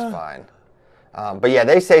thought that was fine. But yeah,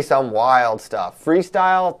 they say some wild stuff.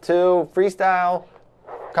 Freestyle, too. Freestyle,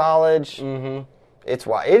 college. Mm-hmm. It's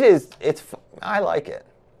wild. I like it.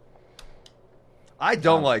 I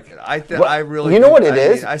don't like it. I really. You know what it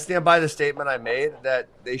is? I stand by the statement I made that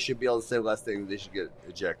they should be able to say less things. They should get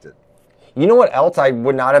ejected. You know what else I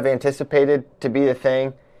would not have anticipated to be the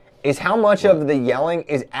thing? Is how much of the yelling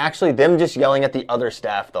is actually them just yelling at the other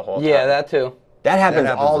staff the whole time. Yeah, that too. That happens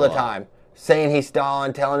all the time. Saying he's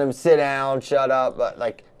stalling, telling him sit down, shut up.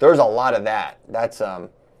 But there's a lot of that. That's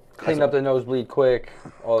clean up the nosebleed quick.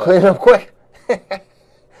 Clean up quick.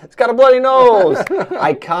 It's got a bloody nose.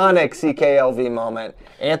 Iconic CKLV moment.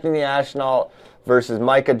 Anthony Ashnault versus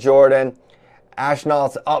Micah Jordan.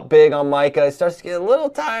 Ashnault's up big on Micah. He starts to get a little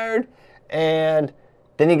tired, and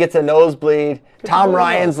then he gets a nosebleed. Tom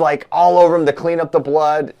Ryan's all over him to clean up the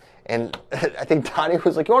blood. And I think Donnie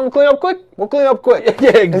was like, you want him to clean up quick? We'll clean up quick.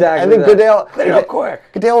 Yeah, exactly. And then Goodell, clean up quick.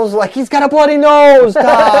 Goodell was like, he's got a bloody nose,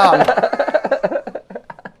 Tom.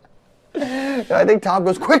 I think Tom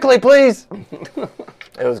goes, quickly, please.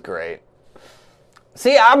 It was great.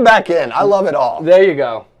 See, I'm back in. I love it all. There you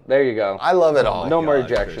go. I love it all. No more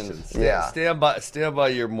ejections. Yeah. Stand by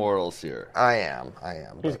your morals here. I am.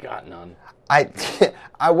 He's got none.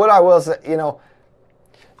 What I will say,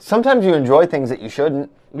 sometimes you enjoy things that you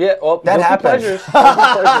shouldn't. Yeah, well, that happens.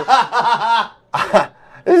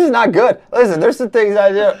 This is not good. Listen, there's some things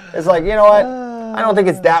I do. It's like, you know what? I don't think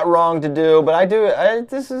it's that wrong to do, but I do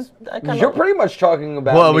it. You're pretty much talking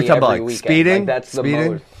about we're talking about weekend. speeding? That's the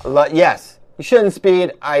Speeding? most. Yes. You shouldn't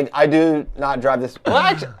speed. I do not drive this. Well,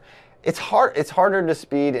 actually, it's hard. It's harder to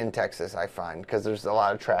speed in Texas, I find, because there's a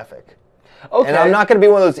lot of traffic. Okay. And I'm not going to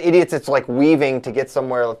be one of those idiots that's like weaving to get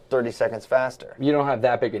somewhere 30 seconds faster. You don't have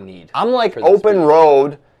that big a need. I'm like open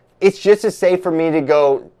road. It's just as safe for me to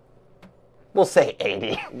go, we'll say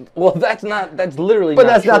 80. Well, that's literally But not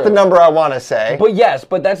that's true. not the number I want to say. But yes,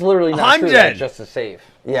 but that's literally not true. 100. That's just as safe.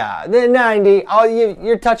 Yeah, the 90. Oh,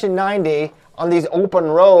 you're touching 90 on these open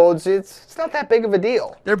roads. It's not that big of a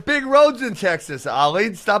deal. They're big roads in Texas,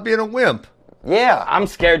 Ollie. Stop being a wimp. Yeah. I'm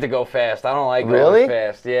scared to go fast. I don't like Really? going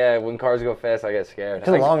fast. Yeah, when cars go fast, I get scared.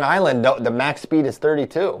 To Long Island, the max speed is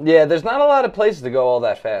 32. Yeah, there's not a lot of places to go all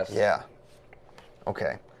that fast. Yeah.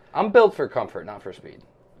 Okay. I'm built for comfort, not for speed.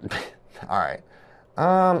 All right.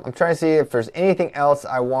 I'm trying to see if there's anything else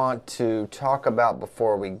I want to talk about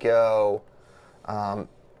before we go.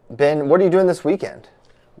 Ben, what are you doing this weekend?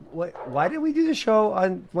 Why did we do the show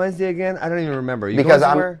on Wednesday again? I don't even remember. You Because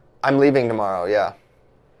going somewhere? I'm leaving tomorrow, yeah.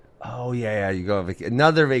 Oh, yeah. You go on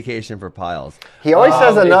another vacation for Piles. He always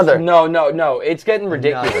says another. No. It's getting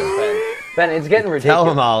ridiculous, Ben. Ben, it's getting ridiculous.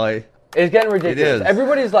 Tell him, Ollie. It's getting ridiculous. It is.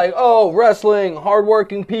 Everybody's like, oh, wrestling,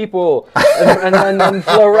 hardworking people. and then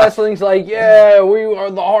Flow Wrestling's like, yeah, we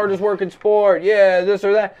are the hardest working sport. Yeah, this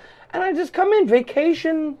or that. And I just come in,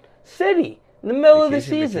 vacation city, in the middle of the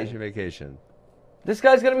season. Vacation. This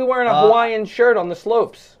guy's going to be wearing a Hawaiian shirt on the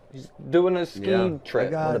slopes. He's doing a ski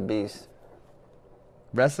trip. What a beast.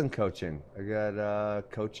 Wrestling coaching. I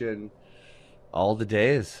got coaching all the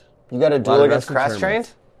days. You got a duel against Crash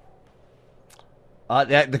Trained?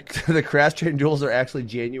 The Crash Train duels are actually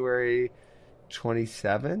January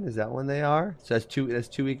 27. Is that when they are? So that's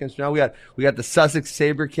two weekends from now. We got the Sussex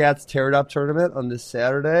Sabercats Tear It Up tournament on this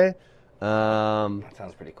Saturday. That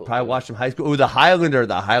sounds pretty cool. Probably watch some high school. Ooh, the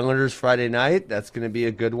Highlanders Friday night. That's going to be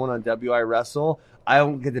a good one on WI Wrestle. I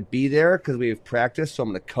don't get to be there because we have practice, so I'm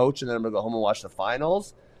going to coach, and then I'm going to go home and watch the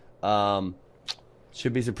finals.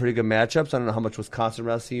 Should be some pretty good matchups. I don't know how much Wisconsin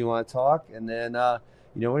wrestling you want to talk. And then, we're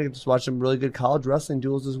going to just watch some really good college wrestling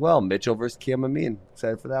duels as well. Mitchell versus Cam Amin.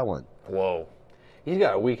 Excited for that one. Whoa. He's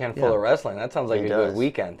got a weekend full of wrestling. That sounds like good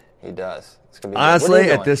weekend. He does. It's gonna be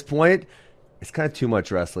honestly, at this point, it's kind of too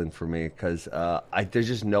much wrestling for me because there's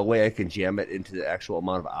just no way I can jam it into the actual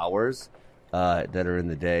amount of hours that are in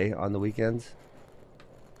the day on the weekends.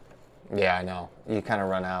 Yeah, I know. You kind of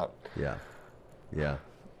run out. Yeah.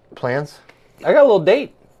 Plans? I got a little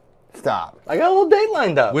date. Stop. I got a little date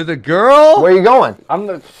lined up. With a girl? Where are you going? I'm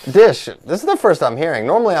the Dish. This is the first I'm hearing.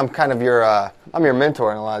 Normally, I'm kind of your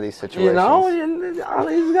mentor in a lot of these situations. You know,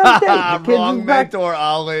 Ollie's got a date. The Wrong mentor,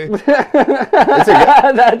 Ollie.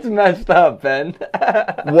 That's messed up, Ben.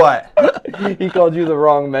 What? He called you the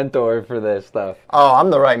wrong mentor for this stuff. Oh, I'm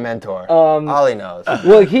the right mentor. Ollie knows.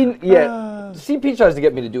 Well, CP tries to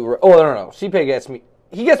get me to do right. Oh, no. CP gets me.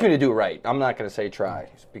 He gets me to do right. I'm not going to say try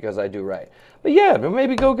because I do right. But yeah,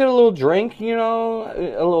 maybe go get a little drink, a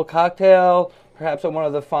little cocktail, perhaps at one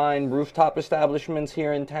of the fine rooftop establishments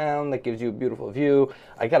here in town that gives you a beautiful view.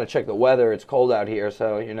 I got to check the weather. It's cold out here,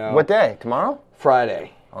 so, What day? Tomorrow?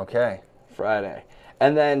 Friday. Okay. Friday.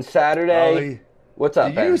 And then Saturday. Ollie, what's up,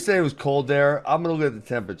 did Ben? you say it was cold there? I'm going to look at the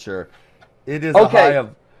temperature. It is Okay. a high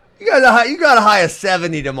of... You got a high of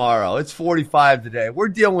 70 tomorrow. It's 45 today. We're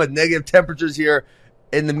dealing with negative temperatures here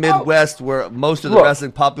in the Midwest where most of the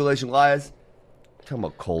wrestling population lies. Talking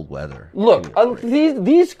about cold weather. Look,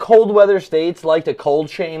 these cold weather states like to cold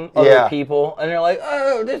shame other people, and they're like,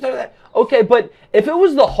 oh, this or that. Okay, but if it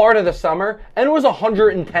was the heart of the summer and it was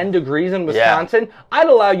 110 degrees in Wisconsin, I'd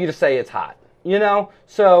allow you to say it's hot.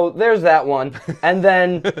 So there's that one. And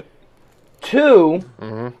then 2,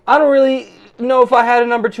 I don't really know if I had a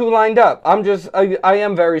number 2 lined up. I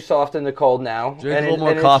am very soft in the cold now. Drink a little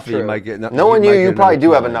more coffee. You might get. Knowing you probably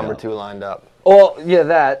do have a number 2 lined up. Well, yeah,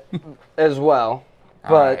 that as well.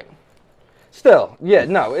 But still,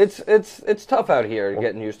 it's tough out here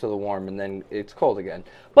getting used to the warm, and then it's cold again.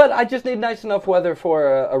 But I just need nice enough weather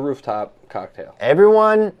for a rooftop cocktail.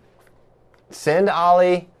 Everyone, send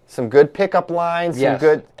Ollie some good pickup lines,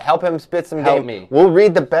 help him spit some game. Me. We'll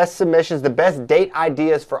read the best submissions, the best date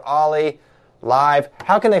ideas for Ollie. Live.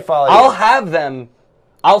 How can they follow you? I'll have them.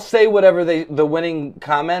 I'll say whatever the winning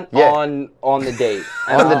comment on the date.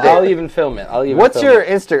 And I'll even film it. What's your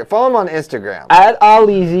Instagram? Follow him on Instagram. At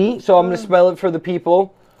Oleezy. So I'm going to spell it for the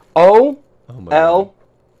people. OLLYEEZY.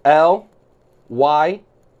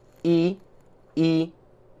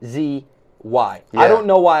 Yeah. I don't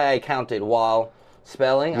know why I counted while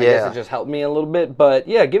spelling. I guess it just helped me a little bit. But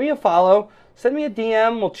yeah, give me a follow. Send me a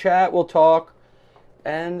DM. We'll chat. We'll talk.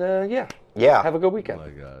 And Yeah. have a good weekend. Oh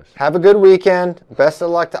my gosh. Have a good weekend. Best of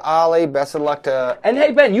luck to Ollie. Best of luck to... And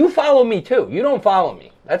hey, Ben, you follow me too. You don't follow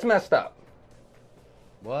me. That's messed up.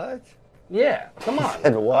 What? Yeah, come on.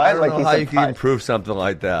 And what? I don't know he how said you can improve something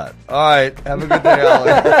like that. All right. Have a good day,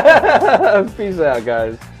 Ollie. Peace out,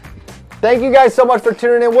 guys. Thank you guys so much for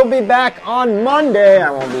tuning in. We'll be back on Monday. I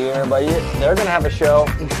won't be here, but they're going to have a show.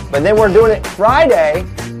 But then we're doing it Friday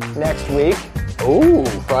next week. Ooh,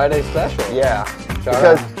 Friday special. Yeah.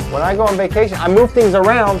 Because when I go on vacation, I move things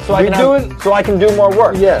around so I can do more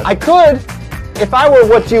work. Yeah. I could, if I were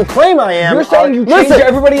what you claim I am. You're saying you change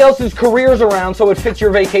everybody else's careers around so it fits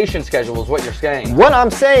your vacation schedule is what you're saying. What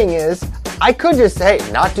I'm saying is, I could just,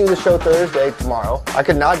 not do the show Thursday tomorrow. I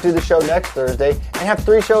could not do the show next Thursday and have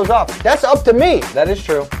 3 shows off. That's up to me. That is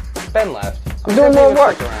true. Ben left. I'm doing more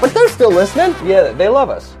work. But they're still listening. Yeah, they love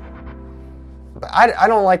us. But I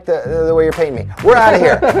don't like the way you're paying me. We're out of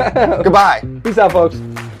here. Goodbye. Peace out, folks.